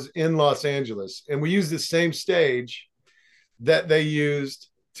Nightmare was in Los Angeles, and we used the same stage that they used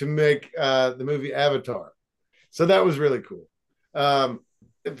to make the movie Avatar. So that was really cool. Um,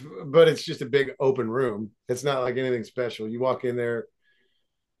 but it's just a big open room. It's not like anything special. You walk in there,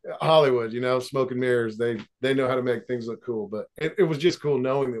 Hollywood, smoke and mirrors. They know how to make things look cool. But it was just cool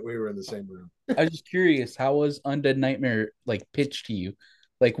knowing that we were in the same room. I was just curious, how was Undead Nightmare like pitched to you?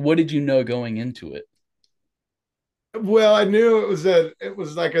 Like, what did you know going into it? Well, I knew it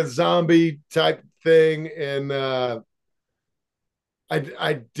was like a zombie type thing, and I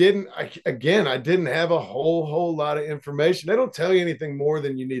didn't have a whole lot of information. They don't tell you anything more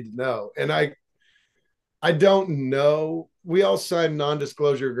than you need to know, and I don't know. We all signed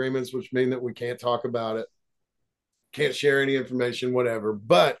non-disclosure agreements, which mean that we can't talk about it, can't share any information, whatever.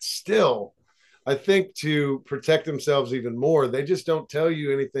 But still, I think to protect themselves even more, they just don't tell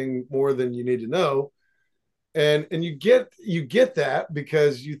you anything more than you need to know. And you get that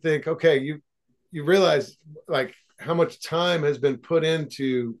because you think, okay, you realize like how much time has been put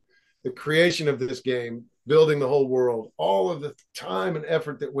into the creation of this game, building the whole world, all of the time and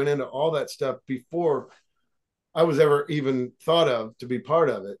effort that went into all that stuff before I was ever even thought of to be part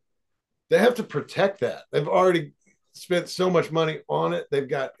of it. They have to protect that. They've already spent so much money on it. They've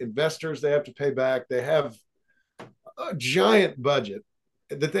got investors they have to pay back. They have a giant budget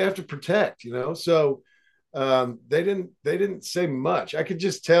that they have to protect. So they didn't say much. I could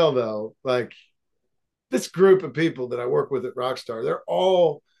just tell though, like this group of people that I work with at Rockstar, they're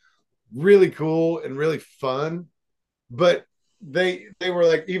all really cool and really fun, but they were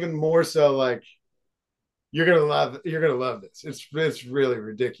like even more so like you're gonna love this. It's really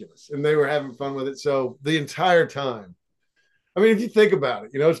ridiculous, and they were having fun with it. So the entire time, I mean, if you think about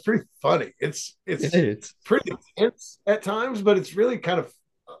it, it's pretty funny. It's It it's is. pretty intense at times, but it's really kind of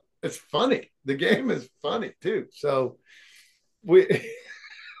it's funny. The game is funny too. So we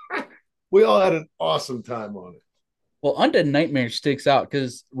we all had an awesome time on it. Well, Undead Nightmare sticks out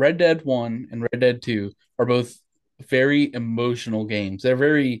because Red Dead 1 and Red Dead 2 are both very emotional games. They're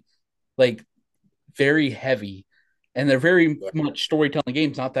like, very heavy and they're very much storytelling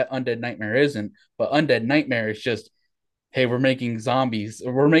games. Not that Undead Nightmare isn't, but Undead Nightmare is just, hey, we're making zombies.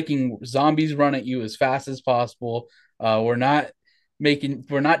 We're making zombies run at you as fast as possible. We're not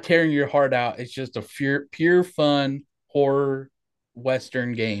tearing your heart out. It's just a pure fun horror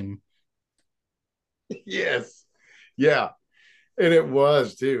Western game. Yes. Yeah. And it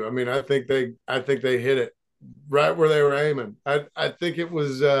was too. I mean, I think they hit it right where they were aiming. I think it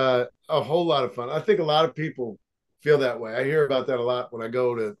was a whole lot of fun. I think a lot of people feel that way. I hear about that a lot when I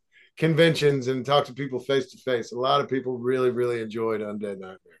go to conventions and talk to people face to face. A lot of people really, really enjoyed Undead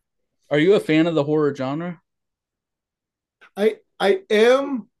Nightmare. Are you a fan of the horror genre? I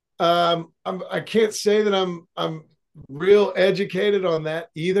am. I can't say that I'm real educated on that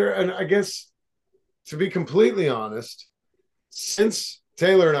either. And I guess to be completely honest, since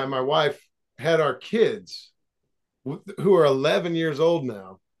Taylor and I, my wife, had our kids who are 11 years old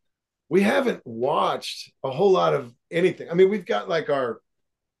now, we haven't watched a whole lot of anything. I mean, we've got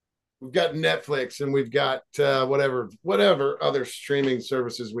Netflix and we've got whatever other streaming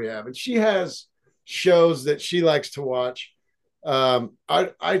services we have, and she has shows that she likes to watch.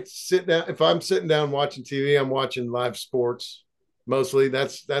 I sit down if I'm sitting down watching TV, I'm watching live sports mostly.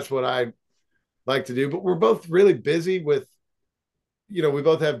 That's what I like to do. But we're both really busy with, we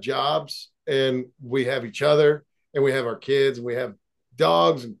both have jobs and we have each other and we have our kids and we have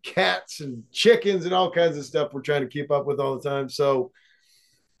dogs and cats and chickens and all kinds of stuff we're trying to keep up with all the time. So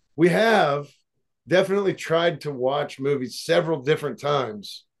we have definitely tried to watch movies several different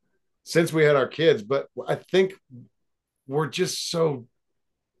times since we had our kids, but I think we're just so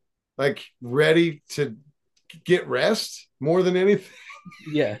like ready to get rest more than anything.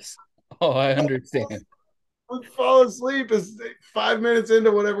 Yes. Oh, I understand. We fall asleep is 5 minutes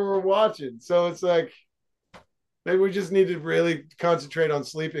into whatever we're watching. So it's like maybe we just need to really concentrate on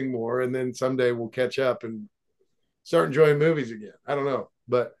sleeping more, and then someday we'll catch up and start enjoying movies again. I don't know,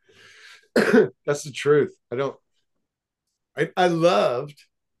 but that's the truth. I loved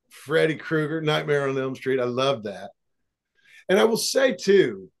Freddy Krueger, Nightmare on Elm Street. I loved that. And I will say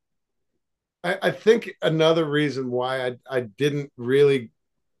too, I think another reason why I didn't really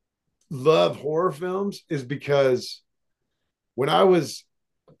love horror films is because when I was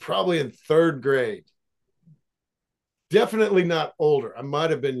probably in third grade, definitely not older, I might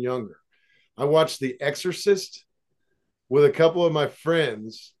have been younger, I watched The Exorcist with a couple of my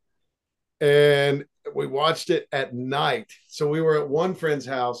friends, and we watched it at night. So we were at one friend's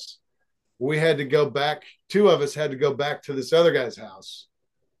house we had to go back. Two of us had to go back to this other guy's house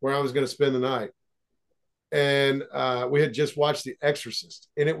where I was going to spend the night. And we had just watched The Exorcist,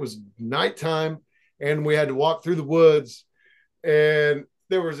 and it was nighttime, and we had to walk through the woods, and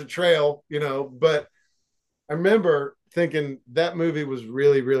there was a trail, but I remember thinking that movie was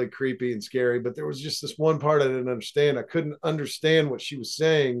really, really creepy and scary, but there was just this one part I didn't understand. I couldn't understand what she was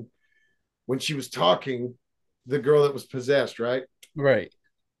saying when she was talking, the girl that was possessed, right? Right.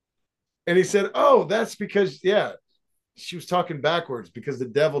 And he said, "Oh, that's because, yeah, she was talking backwards because the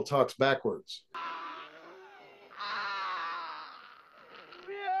devil talks backwards."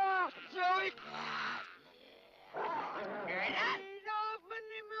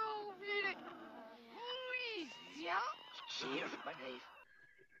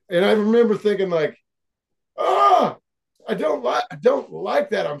 And I remember thinking like, "Oh, I don't like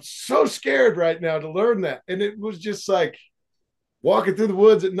that. I'm so scared right now to learn that." And it was just like walking through the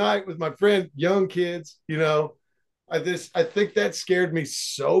woods at night with my friend, young kids. I think that scared me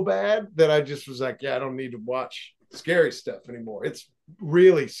so bad that I just was like, yeah, I don't need to watch scary stuff anymore. It's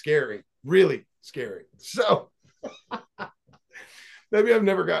really scary, really scary. So maybe I've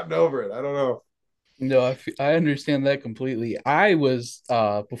never gotten over it. I don't know. No, I understand that completely. I was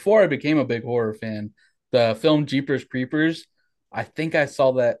before I became a big horror fan, the film Jeepers Creepers, I think I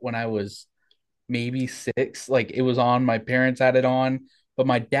saw that when I was maybe 6. Like it was on, my parents had it on, but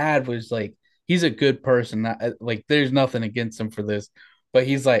my dad was like, he's a good person. Like there's nothing against him for this, but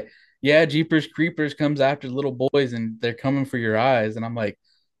he's like, yeah, Jeepers Creepers comes after little boys and they're coming for your eyes. And I'm like,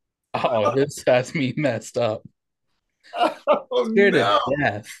 oh, this has me messed up. Oh Scared to no.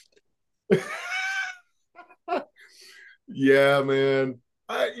 death. Yeah, man.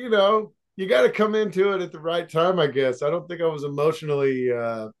 You got to come into it at the right time, I guess. I don't think I was emotionally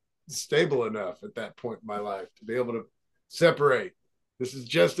stable enough at that point in my life to be able to separate. This is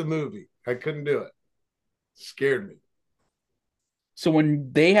just a movie. I couldn't do it. It scared me. So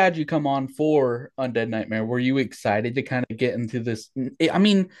when they had you come on for Undead Nightmare, were you excited to kind of get into this? I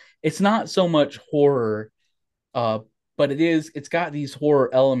mean, it's not so much horror, uh, but it's got these horror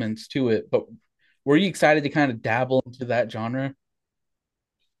elements to it. But were you excited to kind of dabble into that genre?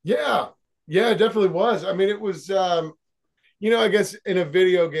 Yeah. Yeah, it definitely was. I mean, it was I guess in a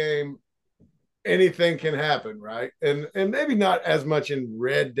video game, anything can happen, right? And maybe not as much in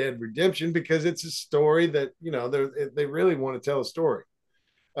Red Dead Redemption because it's a story that, they really want to tell a story.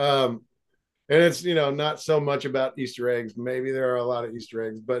 Um, and it's, not so much about Easter eggs. Maybe there are a lot of Easter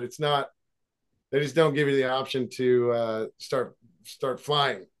eggs, but it's not. They just don't give you the option to start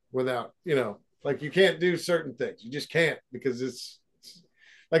flying without, like you can't do certain things. You just can't because it's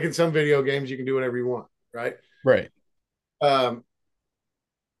like in some video games you can do whatever you want, right? Right. Um,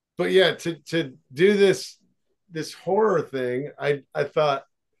 but yeah, to do this horror thing, I thought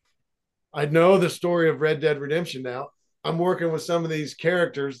I know the story of Red Dead Redemption now. I'm working with some of these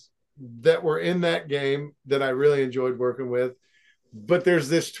characters that were in that game that I really enjoyed working with. But there's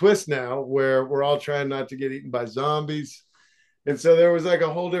this twist now where we're all trying not to get eaten by zombies. And so there was like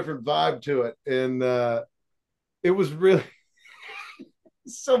a whole different vibe to it. And it was really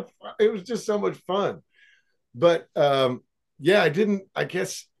it was just so much fun. But yeah, I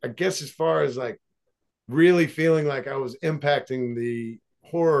guess as far as like really feeling like I was impacting the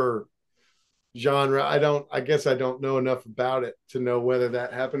horror genre, I don't know enough about it to know whether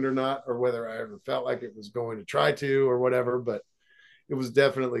that happened or not, or whether I ever felt like it was going to try to or whatever. But it was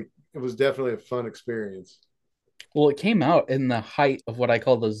definitely a fun experience. Well, it came out in the height of what I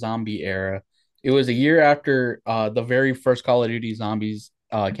call the zombie era. It was a year after the very first Call of Duty Zombies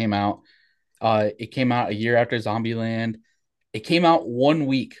came out. It came out a year after Zombieland. It came out 1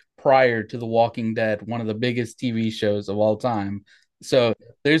 week prior to The Walking Dead, one of the biggest TV shows of all time. So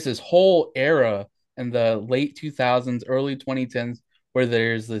there's this whole era in the late 2000s, early 2010s, where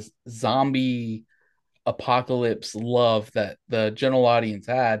there's this zombie apocalypse love that the general audience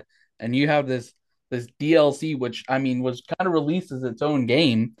had. And you have this DLC, which I mean was kind of released as its own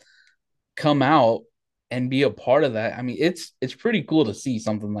game, come out and be a part of that. I mean, it's pretty cool to see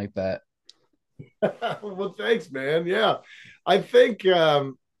something like that. Well, thanks, man. Yeah, I think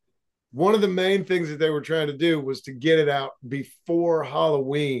one of the main things that they were trying to do was to get it out before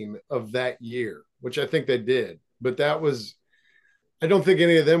Halloween of that year, which I think they did. But I don't think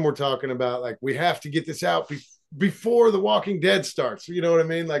any of them were talking about like, we have to get this out before The Walking Dead starts. You know what I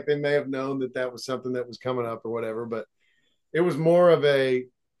mean? Like they may have known that that was something that was coming up or whatever, but it was more of a,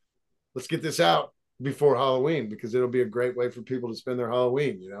 let's get this out before Halloween because it'll be a great way for people to spend their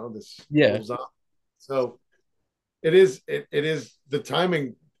Halloween, this Yeah. little zombie. So it is the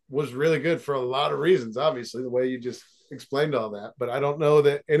timing was really good for a lot of reasons. Obviously, the way you just explained all that, but I don't know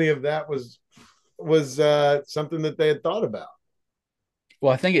that any of that was something that they had thought about.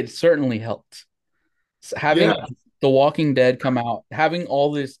 Well, I think it certainly helped. Having Yeah, The Walking Dead come out, having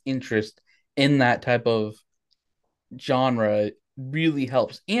all this interest in that type of genre really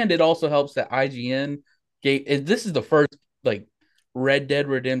helps. And it also helps that IGN this is the first like Red Dead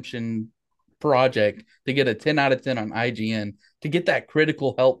Redemption project to get a 10 out of 10 on IGN, to get that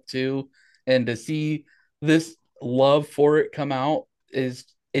critical help too, and to see this love for it come out is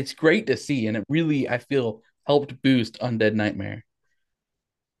it's great to see, and it really, I feel, helped boost Undead Nightmare.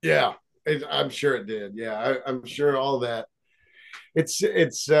 yeah, I'm sure it did. Yeah, I'm sure all that. It's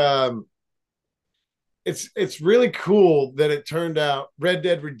really cool that it turned out Red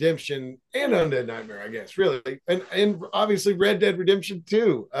Dead Redemption and Undead Nightmare, I guess, really, and obviously Red Dead Redemption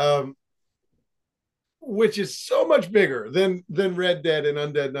 2, which is so much bigger than Red Dead and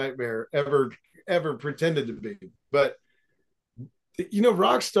Undead Nightmare ever pretended to be. But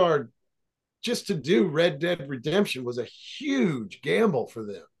Rockstar, just to do Red Dead Redemption was a huge gamble for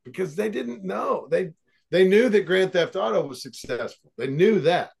them because they didn't know. They knew that Grand Theft Auto was successful. They knew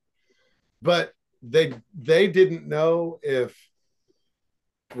that, but they didn't know if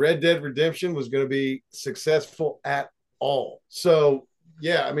Red Dead Redemption was going to be successful at all. So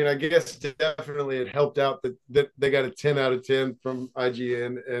yeah, I mean, I guess definitely it helped out that they got a 10 out of 10 from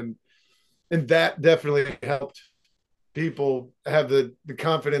IGN, and that definitely helped people have the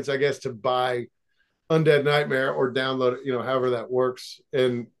confidence, I guess, to buy Undead Nightmare or download it, however that works,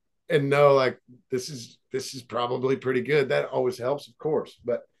 and know like this is probably pretty good. That always helps, of course,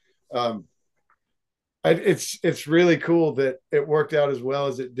 but it's really cool that it worked out as well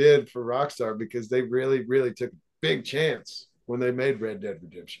as it did for Rockstar because they really, really took a big chance when they made Red Dead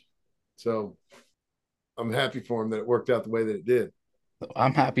Redemption. So I'm happy for them that it worked out the way that it did.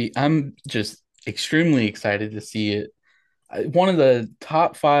 I'm happy. I'm just extremely excited to see it. One of the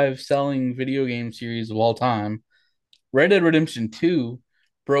top 5 selling video game series of all time, Red Dead Redemption 2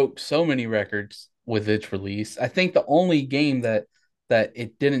 broke so many records with its release. I think the only game that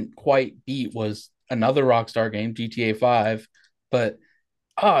it didn't quite beat was another Rockstar game, GTA 5, but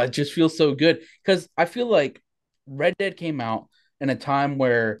it just feels so good cuz I feel like Red Dead came out in a time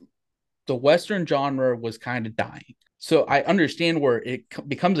where the Western genre was kind of dying. So I understand where it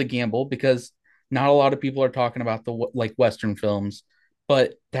becomes a gamble because not a lot of people are talking about the like Western films,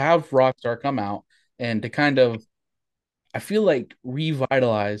 but to have Rockstar come out and to kind of, I feel like,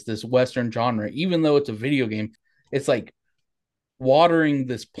 revitalize this Western genre, even though it's a video game, it's like watering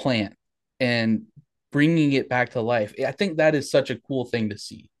this plant and bringing it back to life. I think that is such a cool thing to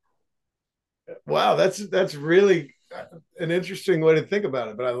see. Wow, that's really an interesting way to think about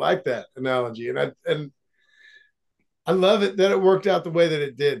it, but I like that analogy, and I love it that it worked out the way that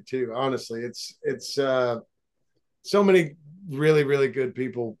it did too. Honestly, it's so many really, really good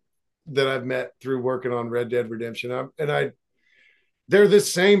people that I've met through working on Red Dead Redemption. They're the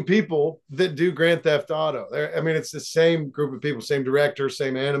same people that do Grand Theft Auto. I mean, it's the same group of people, same directors,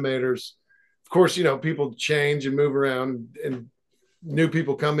 same animators. Of course, people change and move around, and new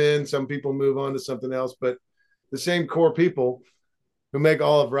people come in. Some people move on to something else, but the same core people who make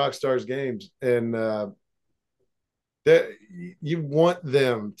all of Rockstar's games, and that you want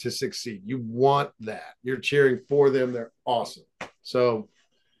them to succeed. You want that. You're cheering for them. They're awesome. So,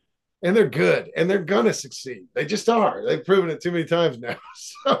 and they're good, and they're gonna succeed. They just are. They've proven it too many times now.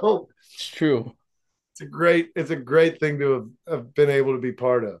 So It's true. it's a great thing to have been able to be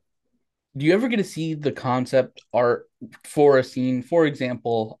part of. Do you ever get to see the concept art for a scene? For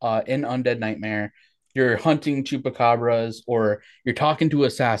example, in Undead Nightmare, you're hunting chupacabras or you're talking to a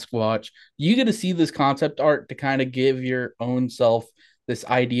Sasquatch. You get to see this concept art to kind of give your own self this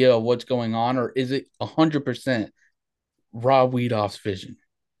idea of what's going on, or is it 100% Rob Weedoff's vision?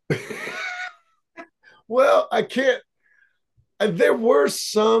 Well, I can't. There were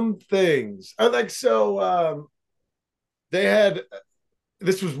some things I like. So they had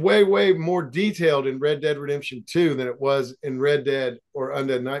this was way, way more detailed in Red Dead Redemption 2 than it was in Red Dead or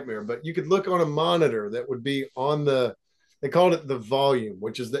Undead Nightmare. But you could look on a monitor that would be on they called it the volume,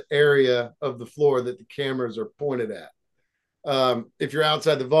 which is the area of the floor that the cameras are pointed at. If you're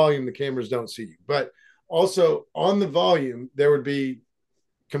outside the volume, the cameras don't see you. But also on the volume, there would be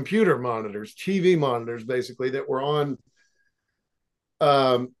computer monitors, TV monitors, basically, that were on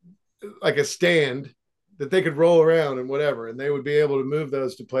um, like a stand that they could roll around and whatever, and they would be able to move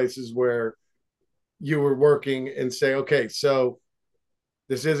those to places where you were working and say, okay, so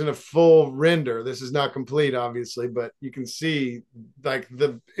this isn't a full render. This is not complete, obviously, but you can see like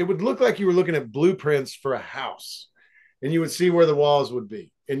it would look like you were looking at blueprints for a house, and you would see where the walls would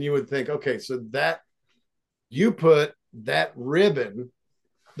be. And you would think, okay, so that you put that ribbon,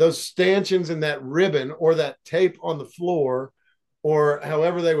 those stanchions and that ribbon or that tape on the floor, or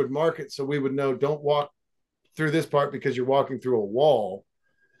however they would mark it so we would know don't walk through this part because you're walking through a wall,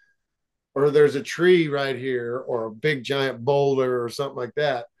 or there's a tree right here or a big giant boulder or something like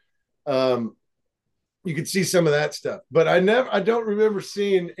that. You could see some of that stuff, but I don't remember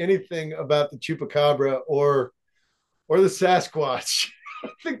seeing anything about the chupacabra or the Sasquatch. I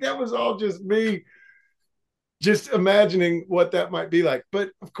think that was all just me just imagining what that might be like.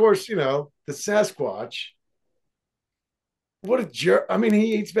 But of course, the Sasquatch, what a jerk. I mean,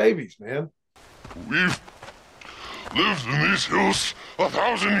 he eats babies, man. We've lived in these hills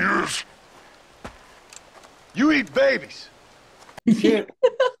 1,000 years. You eat babies. You can't.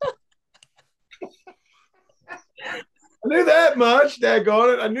 I knew that much,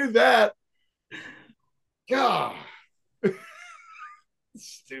 daggone it. I knew that. God.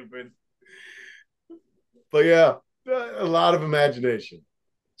 Stupid. But yeah, a lot of imagination.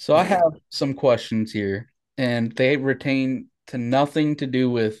 So I have some questions here, and they retain to nothing to do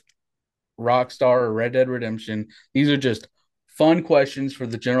with Rockstar or Red Dead Redemption. These are just fun questions for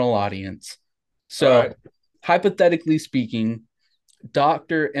the general audience. So, All right. Hypothetically speaking,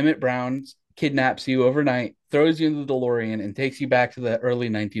 Dr. Emmett Brown kidnaps you overnight, throws you in the DeLorean, and takes you back to the early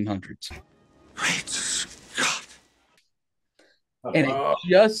 1900s. Great Scott. And it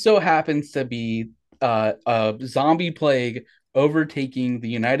just so happens to be a zombie plague overtaking the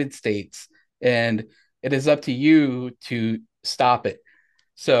United States, and it is up to you to stop it.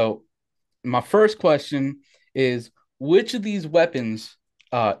 So, my first question is, which of these weapons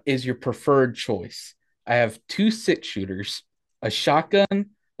is your preferred choice? I have 2 6-shooters, a shotgun,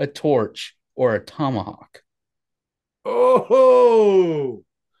 a torch, or a tomahawk. Oh,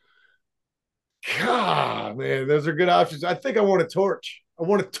 God, man, those are good options. I think I want a torch. I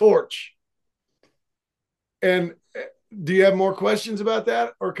want a torch. And do you have more questions about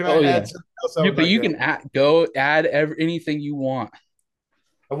that, or can I add something else? But you can add anything you want.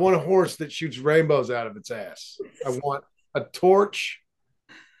 I want a horse that shoots rainbows out of its ass. I want a torch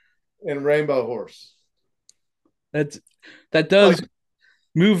and rainbow horse. That does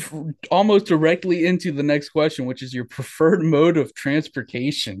move almost directly into the next question, which is your preferred mode of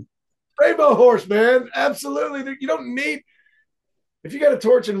transportation. Rainbow horse, man. Absolutely. You don't need, if you got a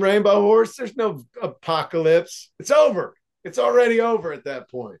torch and rainbow horse, there's no apocalypse. It's over. It's already over at that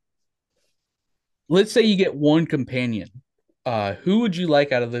point. Let's say you get one companion. Who would you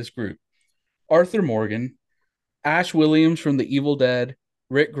like out of this group? Arthur Morgan, Ash Williams from The Evil Dead,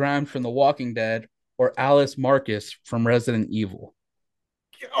 Rick Grimes from The Walking Dead, or Alice Marcus from Resident Evil?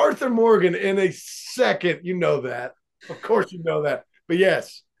 Arthur Morgan in a second. You know that. Of course you know that. But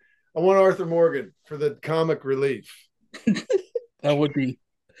yes, I want Arthur Morgan for the comic relief. That would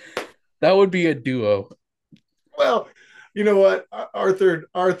be a duo. Well, you know what?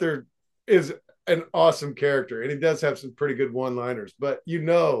 Arthur is an awesome character, and he does have some pretty good one-liners. But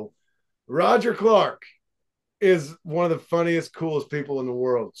Roger Clark is one of the funniest, coolest people in the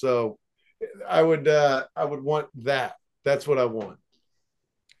world. So I would want that. That's what I want.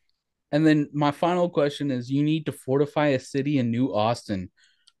 And then my final question is, you need to fortify a city in New Austin.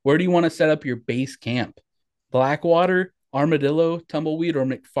 Where do you want to set up your base camp? Blackwater, Armadillo, Tumbleweed, or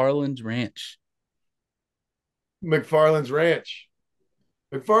McFarland's Ranch? McFarland's Ranch.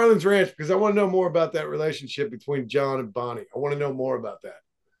 McFarland's Ranch, because I want to know more about that relationship between John and Bonnie. I want to know more about that.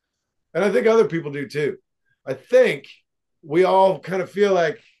 And I think other people do too. I think we all kind of feel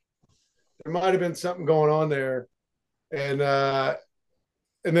like there might have been something going on there, and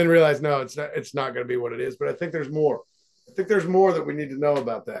then realize, no, it's not going to be what it is. But I think there's more. I think there's more that we need to know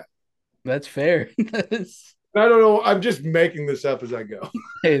about that. That's fair. I don't know. I'm just making this up as I go.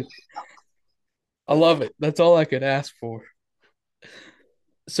 Hey, I love it. That's all I could ask for.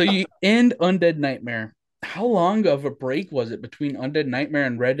 So you end Undead Nightmare. How long of a break was it between Undead Nightmare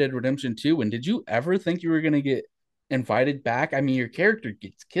and Red Dead Redemption 2? And did you ever think you were going to get invited back? I mean, your character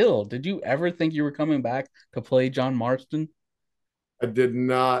gets killed. Did you ever think you were coming back to play John Marston? I did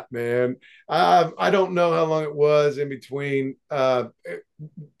not, man. I don't know how long it was in between. A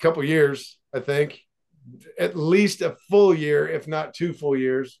couple years, I think. At least a full year, if not 2 full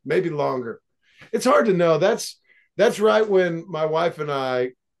years, maybe longer. It's hard to know. That's right when my wife and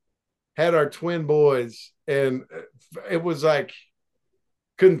I had our twin boys, and it was like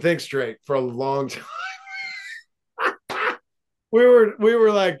couldn't think straight for a long time. we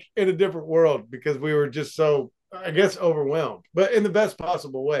were like in a different world because we were just so, I guess, overwhelmed, but in the best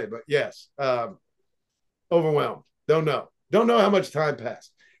possible way. But yes, overwhelmed. Don't know how much time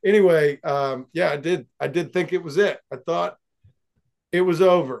passed. Anyway, yeah, I did think it was it. I thought it was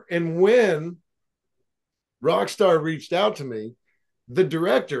over. And when Rockstar reached out to me. The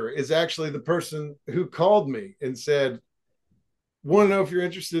director is actually the person who called me and said, want to know if you're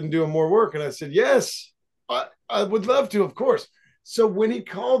interested in doing more work. And I said, yes, I would love to, of course. So when he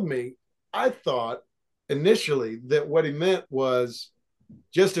called me, I thought initially that what he meant was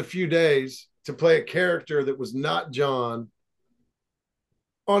just a few days to play a character that was not John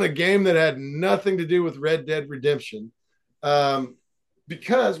on a game that had nothing to do with Red Dead Redemption.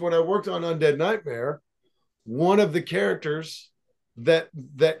 Because when I worked on Undead Nightmare, one of the characters that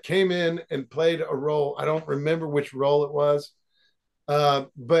came in and played a role, I don't remember which role it was,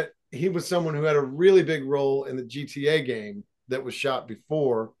 but he was someone who had a really big role in the GTA game that was shot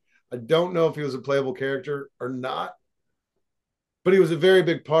before. I don't know if he was a playable character or not, but he was a very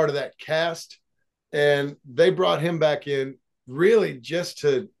big part of that cast. And they brought him back in really just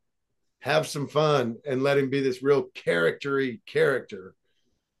to have some fun and let him be this real character-y character.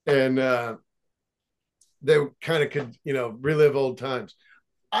 And they kind of could, relive old times.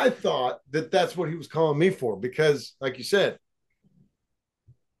 I thought that that's what he was calling me for, because like you said,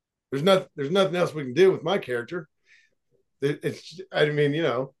 there's nothing else we can do with my character. It's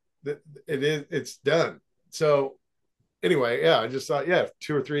done. So anyway, yeah, I just thought,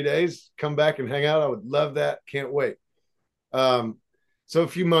 2 or 3 days, come back and hang out. I would love that. Can't wait. So a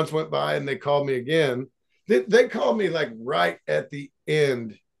few months went by and they called me again. They called me like right at the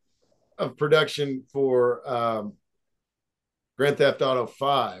end of production for Grand Theft Auto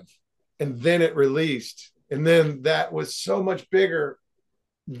 5. And then it released. And then that was so much bigger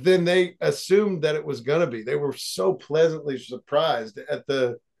than they assumed that it was going to be. They were so pleasantly surprised at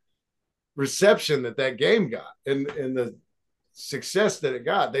the reception that game got and the success that it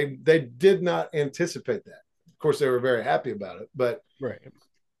got. They did not anticipate that. Of course, they were very happy about it, but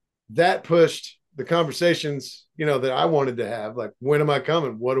that pushed the conversations, that I wanted to have, like, when am I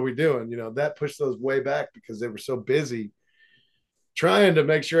coming? What are we doing? That pushed those way back because they were so busy trying to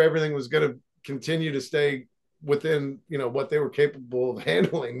make sure everything was going to continue to stay within, what they were capable of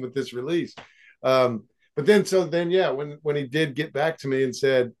handling with this release. But then when he did get back to me and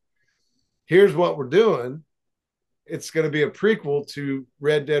said, here's what we're doing, it's going to be a prequel to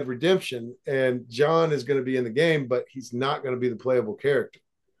Red Dead Redemption, and John is going to be in the game, but he's not going to be the playable character.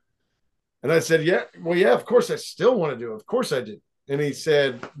 And I said, of course I still want to do it. Of course I do. And he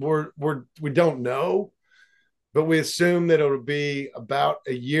said, we don't know, but we assume that it'll be about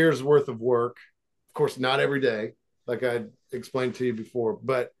a year's worth of work. Of course, not every day, like I explained to you before,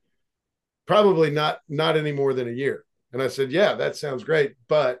 but probably not any more than a year. And I said, yeah, that sounds great,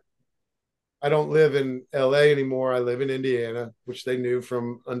 but I don't live in LA anymore. I live in Indiana, which they knew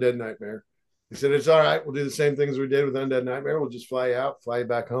from Undead Nightmare. He said, it's all right. We'll do the same thing as we did with Undead Nightmare. We'll just fly you out, fly you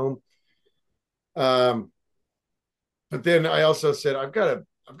back home. But then I also said, I've got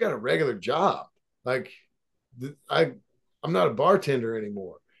a regular job. Like I'm not a bartender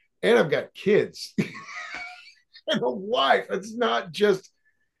anymore, and I've got kids and a wife. It's not just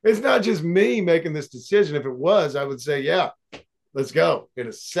me making this decision. If it was, I would say, yeah, let's go in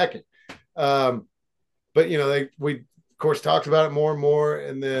a second. But we of course talked about it more and more.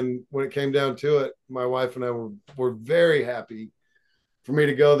 And then when it came down to it, my wife and I were very happy for me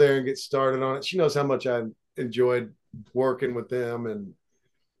to go there and get started on it. She knows how much I enjoyed working with them, and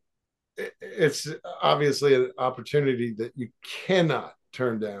it's obviously an opportunity that you cannot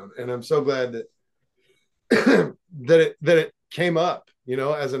turn down. And I'm so glad that that it came up,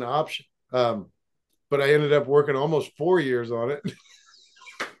 as an option. But I ended up working almost 4 years on it.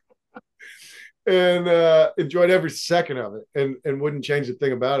 And enjoyed every second of it, and wouldn't change a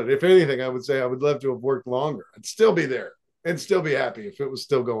thing about it. If anything, I would say I would love to have worked longer. I'd still be there and still be happy if it was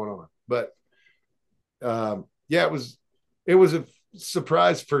still going on. But it was a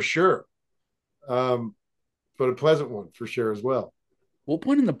surprise for sure, but a pleasant one for sure as well. What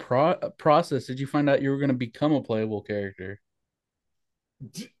point in the process did you find out you were going to become a playable character?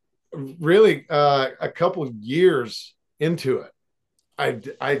 Really, a couple of years into it,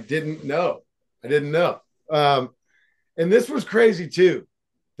 I didn't know. And this was crazy too.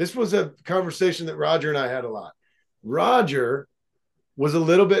 This was a conversation that Roger and I had a lot. Roger was a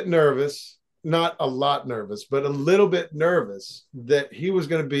little bit nervous, not a lot nervous, but a little bit nervous that he was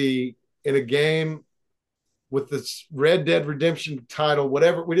going to be in a game with this Red Dead Redemption title,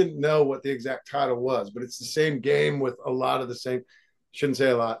 whatever. We didn't know what the exact title was, but it's the same game with a lot of the same, shouldn't say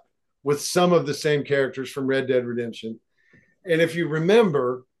a lot, with some of the same characters from Red Dead Redemption. And if you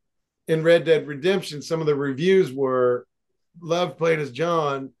remember, in Red Dead Redemption, some of the reviews were love playing as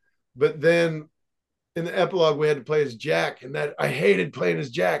John, but then in the epilogue we had to play as Jack, and that I hated playing as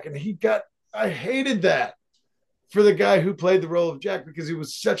Jack. And I hated that for the guy who played the role of Jack, because he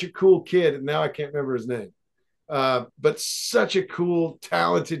was such a cool kid, and now I can't remember his name. but such a cool,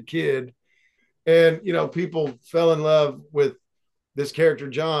 talented kid. And, people fell in love with this character,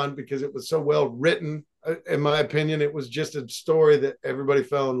 John, because it was so well written. In my opinion, it was just a story that everybody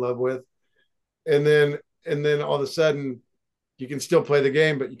fell in love with. And then all of a sudden, you can still play the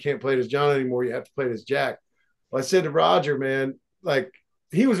game, but you can't play it as John anymore. You have to play it as Jack. Well, I said to Roger, man, like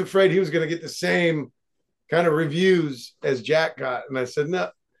he was afraid he was going to get the same kind of reviews as Jack got. And I said, no,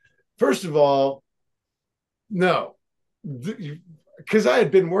 first of all, no, because I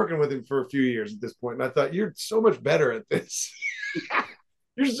had been working with him for a few years at this point. And I thought, you're so much better at this.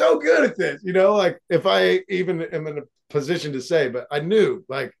 You're so good at this, like if I even am in a position to say, but I knew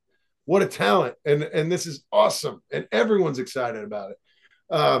like what a talent. And this is awesome. And everyone's excited about it.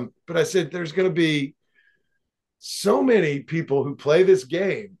 But I said, there's going to be so many people who play this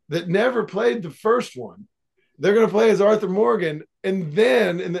game that never played the first one. They're going to play as Arthur Morgan. And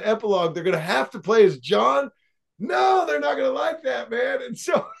then in the epilogue, they're going to have to play as John. No, they're not going to like that, man. And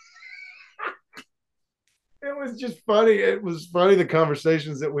so it was just funny. It was funny, the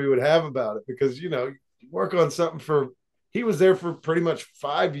conversations that we would have about it, because, you work on something he was there for pretty much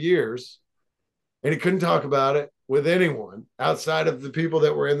 5 years, and he couldn't talk about it with anyone outside of the people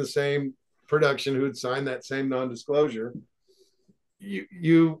that were in the same production who had signed that same non-disclosure.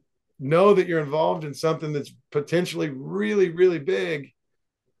 You know that you're involved in something that's potentially really, really big,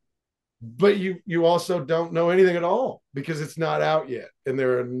 but you also don't know anything at all because it's not out yet, and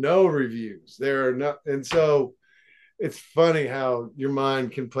there are no reviews. And so it's funny how your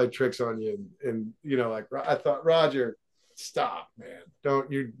mind can play tricks on you. And like I thought, Roger, stop, man.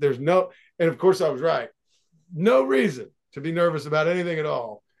 There's no, and of course I was right. No reason to be nervous about anything at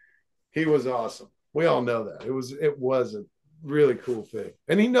all. He was awesome. We all know that. It was a really cool thing.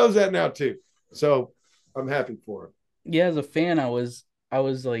 And he knows that now too. So I'm happy for him. Yeah, as a fan, I was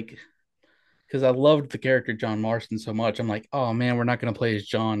like, because I loved the character John Marston so much. I'm like, oh man, we're not going to play as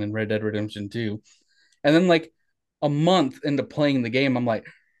John in Red Dead Redemption 2. And then like a month into playing the game, I'm like,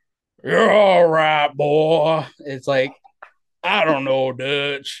 you're all right, boy. It's like, I don't know,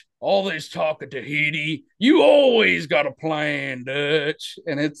 Dutch. All this talk of Tahiti, you always got a plan, Dutch.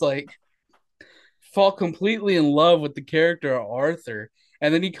 And it's like, fall completely in love with the character of Arthur.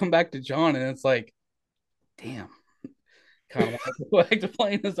 And then you come back to John, and it's like, damn, kind of want to go back to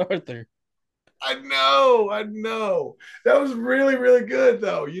playing as Arthur. I know. That was really, really good,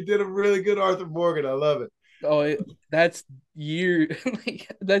 though. You did a really good Arthur Morgan. I love it. Oh, that's years.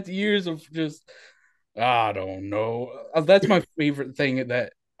 That's years of just. I don't know. That's my favorite thing.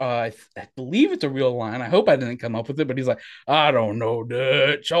 That I believe it's a real line. I hope I didn't come up with it, but he's like, I don't know,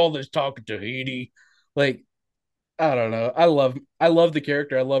 Dutch. All this talk of Tahiti, like, I don't know. I love the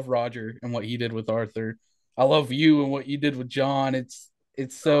character. I love Roger and what he did with Arthur. I love you and what you did with John. It's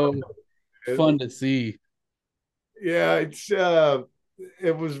so fun to see. Yeah,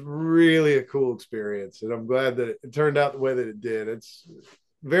 it was really a cool experience, and I'm glad that it turned out the way that it did. It's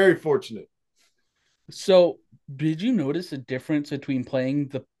very fortunate. So, did you notice a difference between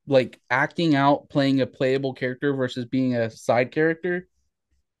playing acting out, playing a playable character versus being a side character?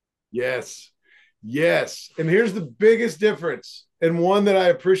 Yes. And here's the biggest difference, and one that I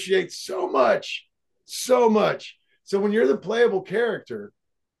appreciate so much. So when you're the playable character,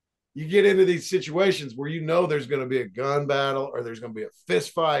 you get into these situations where there's going to be a gun battle, or there's going to be a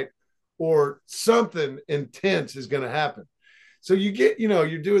fist fight, or something intense is going to happen. So you get,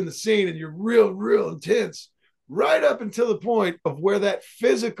 you're doing the scene, and you're real intense right up until the point of where that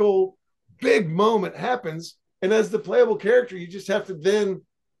physical big moment happens. And as the playable character, you just have to then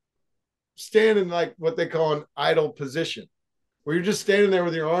stand in like what they call an idle position, where you're just standing there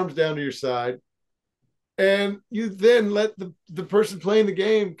with your arms down to your side. And you then let the person playing the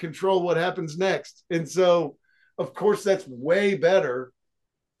game control what happens next. And so, of course, that's way better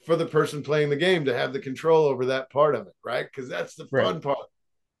for the person playing the game to have the control over that part of it, right? Because that's the fun part.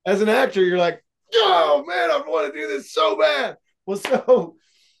 As an actor, you're like, oh, man, I want to do this so bad. Well, so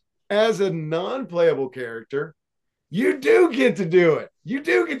as a non-playable character, you do get to do it. You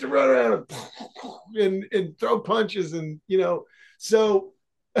do get to run around and throw punches and, so...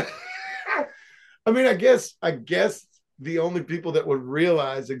 I mean, I guess the only people that would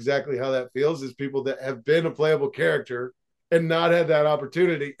realize exactly how that feels is people that have been a playable character and not had that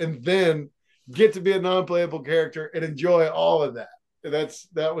opportunity, and then get to be a non-playable character and enjoy all of that.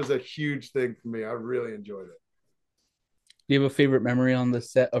 That was a huge thing for me. I really enjoyed it. Do you have a favorite memory on the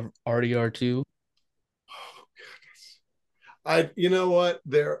set of RDR2? Oh, goodness. You know what?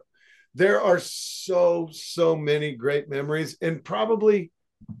 There are so many great memories, and probably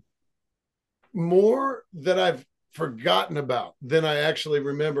more that I've forgotten about than I actually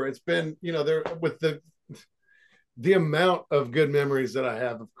remember. It's been, there with the amount of good memories that I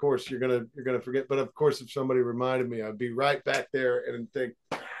have, of course, you're gonna forget. But of course, if somebody reminded me, I'd be right back there and think,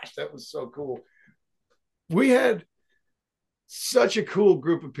 gosh, that was so cool. We had such a cool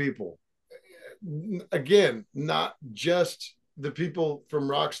group of people. Again, not just the people from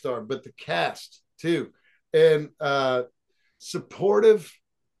Rockstar, but the cast too, and supportive,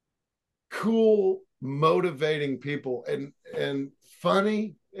 cool, motivating people, and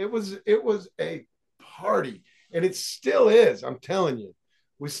funny. It was a party, and it still is. I'm telling you,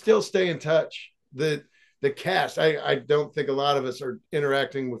 we still stay in touch. The cast. I don't think a lot of us are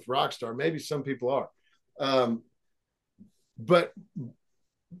interacting with Rockstar. Maybe some people are, but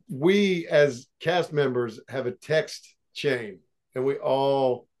we as cast members have a text chain, and we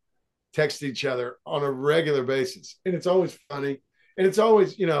all text each other on a regular basis, and it's always funny, and it's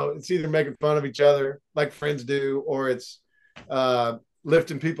always, it's either making fun of each other like friends do, or it's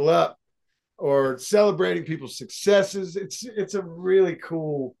lifting people up or celebrating people's successes. It's a really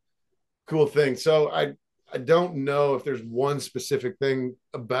cool thing. So I don't know if there's one specific thing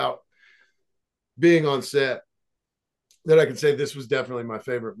about being on set that I can say this was definitely my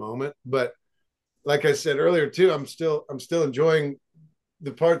favorite moment. But like I said earlier too, I'm still enjoying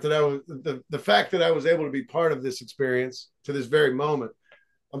the part that I was the fact that I was able to be part of this experience to this very moment.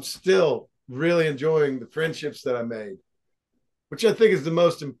 I'm still really enjoying the friendships that I made, which I think is the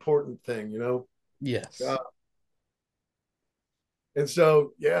most important thing, Yes. And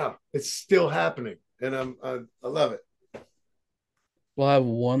so, yeah, it's still happening, and I love it. We'll have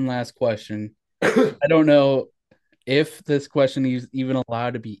one last question. I don't know if this question is even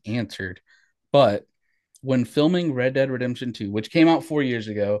allowed to be answered, but when filming Red Dead Redemption 2, which came out 4 years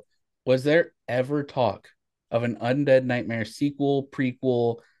ago, was there ever talk of an Undead Nightmare sequel,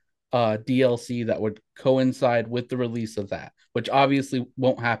 prequel, DLC that would coincide with the release of that, which obviously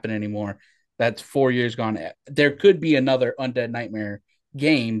won't happen anymore? That's 4 years gone. There could be another Undead Nightmare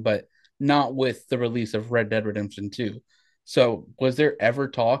game, but not with the release of Red Dead Redemption 2. So was there ever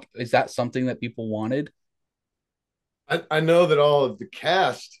talk? Is that something that people wanted? I know that all of the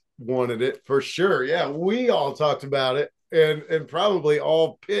cast wanted it for sure. Yeah, we all talked about it, and probably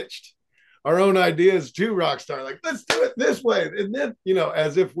all pitched our own ideas to Rockstar, like, let's do it this way, and then,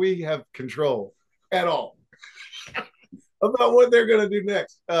 as if we have control at all about what they're going to do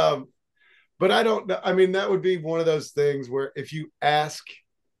next. But I don't know. I mean, that would be one of those things where if you ask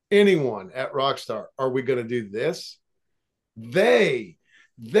anyone at Rockstar, are we going to do this? They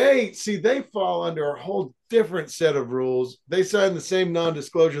fall under a whole different set of rules. They signed the same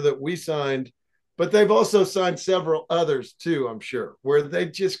non-disclosure that we signed, but they've also signed several others too, I'm sure, where they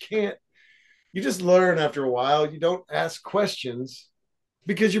just can't. You just learn after a while. You don't ask questions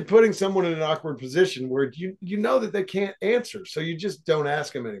because you're putting someone in an awkward position where you know that they can't answer. So you just don't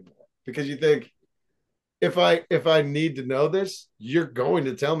ask them anymore because you think, if I need to know this, you're going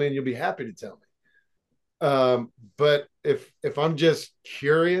to tell me, and you'll be happy to tell me. But if I'm just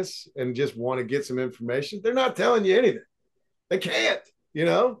curious and just want to get some information, they're not telling you anything. They can't,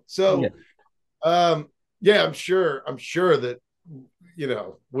 So, yeah, I'm sure that,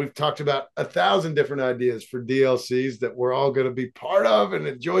 we've talked about 1,000 different ideas for DLCs that we're all going to be part of and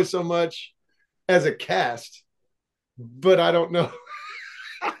enjoy so much as a cast. But I don't know.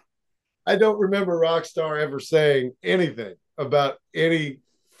 I don't remember Rockstar ever saying anything about any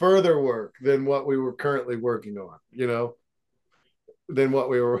further work than what we were currently working on, than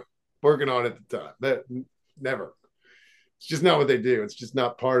what we were working on at the time. That never. It's just not what they do. It's just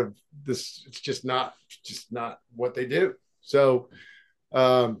not part of this. It's just not what they do. So,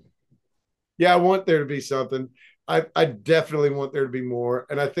 yeah, I want there to be something. I definitely want there to be more.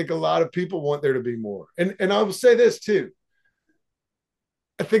 And I think a lot of people want there to be more. And I will say this too.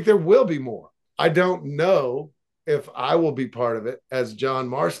 I think there will be more. I don't know if I will be part of it as John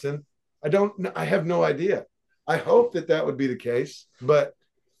Marston. I have no idea. I hope that would be the case, but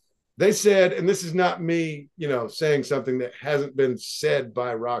they said, and this is not me, saying something that hasn't been said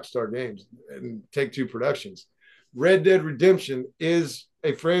by Rockstar Games and Take-Two Productions. Red Dead Redemption is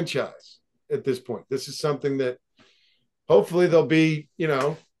a franchise at this point. This is something that hopefully they'll be,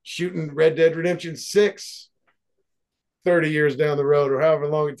 shooting Red Dead Redemption 6 30 years down the road, or however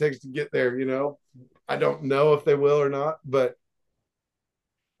long it takes to get there. I don't know if they will or not, but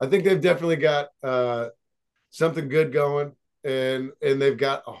I think they've definitely got something good going, and they've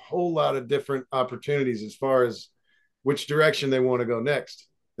got a whole lot of different opportunities as far as which direction they want to go next.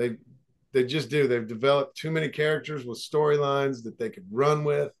 They just do. They've developed too many characters with storylines that they could run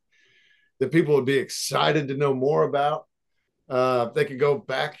with, that people would be excited to know more about. They could go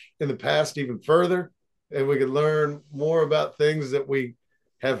back in the past even further, and we could learn more about things that we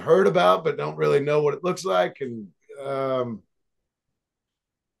have heard about but don't really know what it looks like. And Um,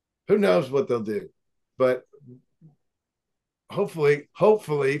 who knows what they'll do, but hopefully,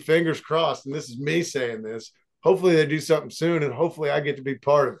 fingers crossed. And this is me saying this. Hopefully, they do something soon, and hopefully, I get to be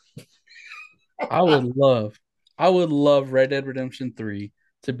part of it. I would love, I would love Red Dead Redemption 3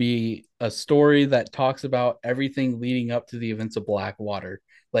 to be a story that talks about everything leading up to the events of Blackwater.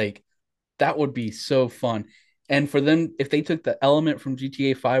 Like that would be so fun. And for them, if they took the element from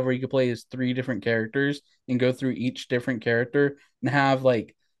GTA 5 where you could play as three different characters and go through each different character and have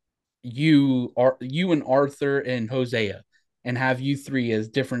like you and Arthur and Hosea and have you three as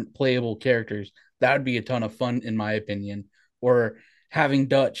different playable characters, that would be a ton of fun in my opinion. Or having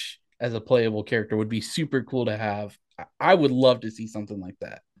Dutch as a playable character would be super cool to have. I would love to see something like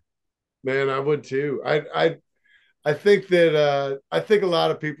that. Man, I would too. I think that I think a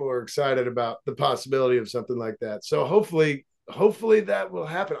lot of people are excited about the possibility of something like that. So hopefully that will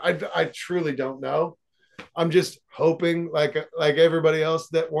happen. I truly don't know. I'm just hoping, like everybody else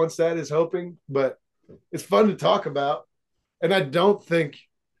that wants that is hoping. But it's fun to talk about, and I don't think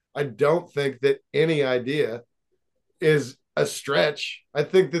that any idea is a stretch. I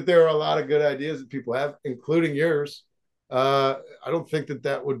think that there are a lot of good ideas that people have, including yours. I don't think that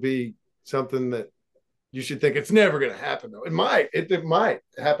that would be something that you should think it's never going to happen, though. It might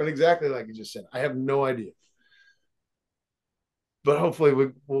happen exactly like you just said. I have no idea, but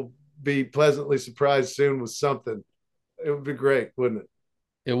hopefully we'll be pleasantly surprised soon with something. It would be great, wouldn't it?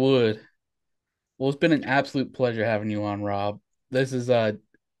 It would. Well, it's been an absolute pleasure having you on, Rob. This is a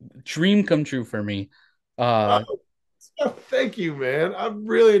dream come true for me. Uh, Oh, thank you, man. I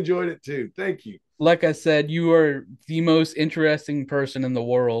really enjoyed it too. Thank you. like I said, you are the most interesting person in the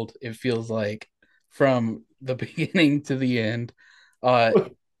world, it feels like, from the beginning to the end. Uh,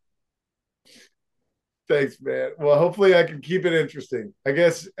 Thanks, man. Well, hopefully I can keep it interesting. I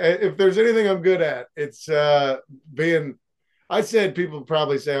guess if there's anything I'm good at, it's being. I said people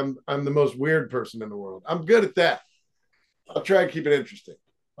probably say I'm the most weird person in the world. I'm good at that. I'll try and keep it interesting.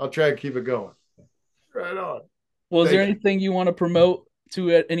 I'll try and keep it going. Right on. well, is there Thank you. anything you want to promote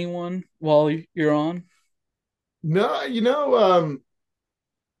to anyone while you're on? No,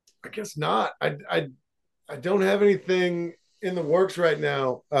 I guess not. I don't have anything in the works right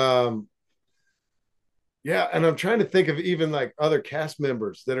now. Yeah, and I'm trying to think of even like other cast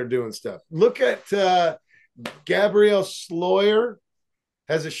members that are doing stuff. Look at Gabrielle Sloyer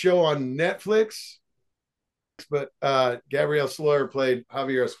has a show on Netflix, but Gabrielle Sloyer played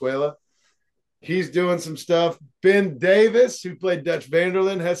Javier Escuela. He's doing some stuff. Ben Davis, who played Dutch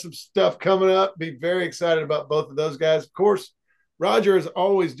Vanderlyn, has some stuff coming up. Be very excited about both of those guys. Of course, Roger is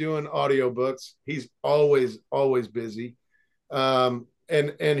always doing audiobooks. He's always busy. And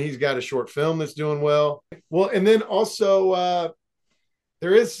he's got a short film that's doing well. Well, and then also I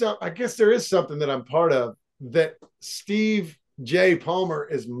guess there is something that I'm part of that Steve J. Palmer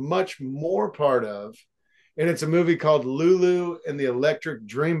is much more part of. And it's a movie called Lulu and the Electric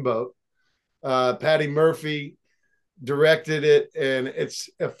Dreamboat. Patty Murphy directed it, and it's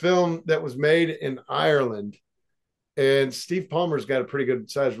a film that was made in Ireland. And Steve Palmer's got a pretty good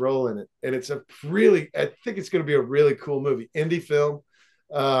sized role in it. And I think it's going to be a really cool movie, indie film.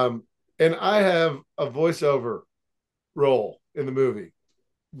 And I have a voiceover role in the movie,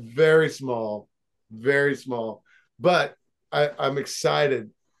 very small, very small, but I'm excited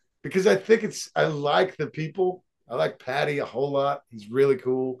because I like the people. I like Patty a whole lot. He's really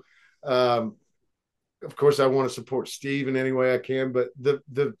cool. Um, of course, I want to support Steve in any way I can, but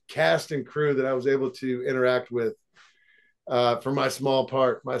the cast and crew that I was able to interact with for my small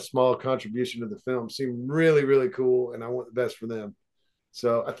contribution to the film seemed really, really cool, and I want the best for them.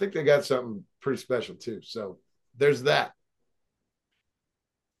 So I think they got something pretty special too. So there's that.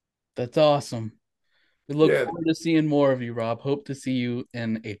 That's awesome. We look Yeah. forward to seeing more of you, Rob. Hope to see you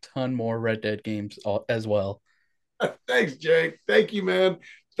in a ton more Red Dead games as well. Thanks, Jake. Thank you, man.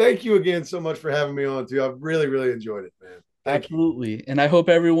 Thank you again so much for having me on too. I've really, really enjoyed it, man. Thank you. Absolutely. And I hope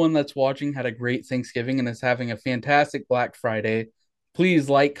everyone that's watching had a great Thanksgiving and is having a fantastic Black Friday. Please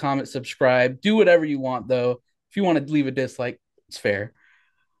like, comment, subscribe. Do whatever you want, though. If you want to leave a dislike, it's fair.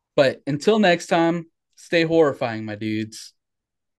 But until next time, stay horrifying, my dudes.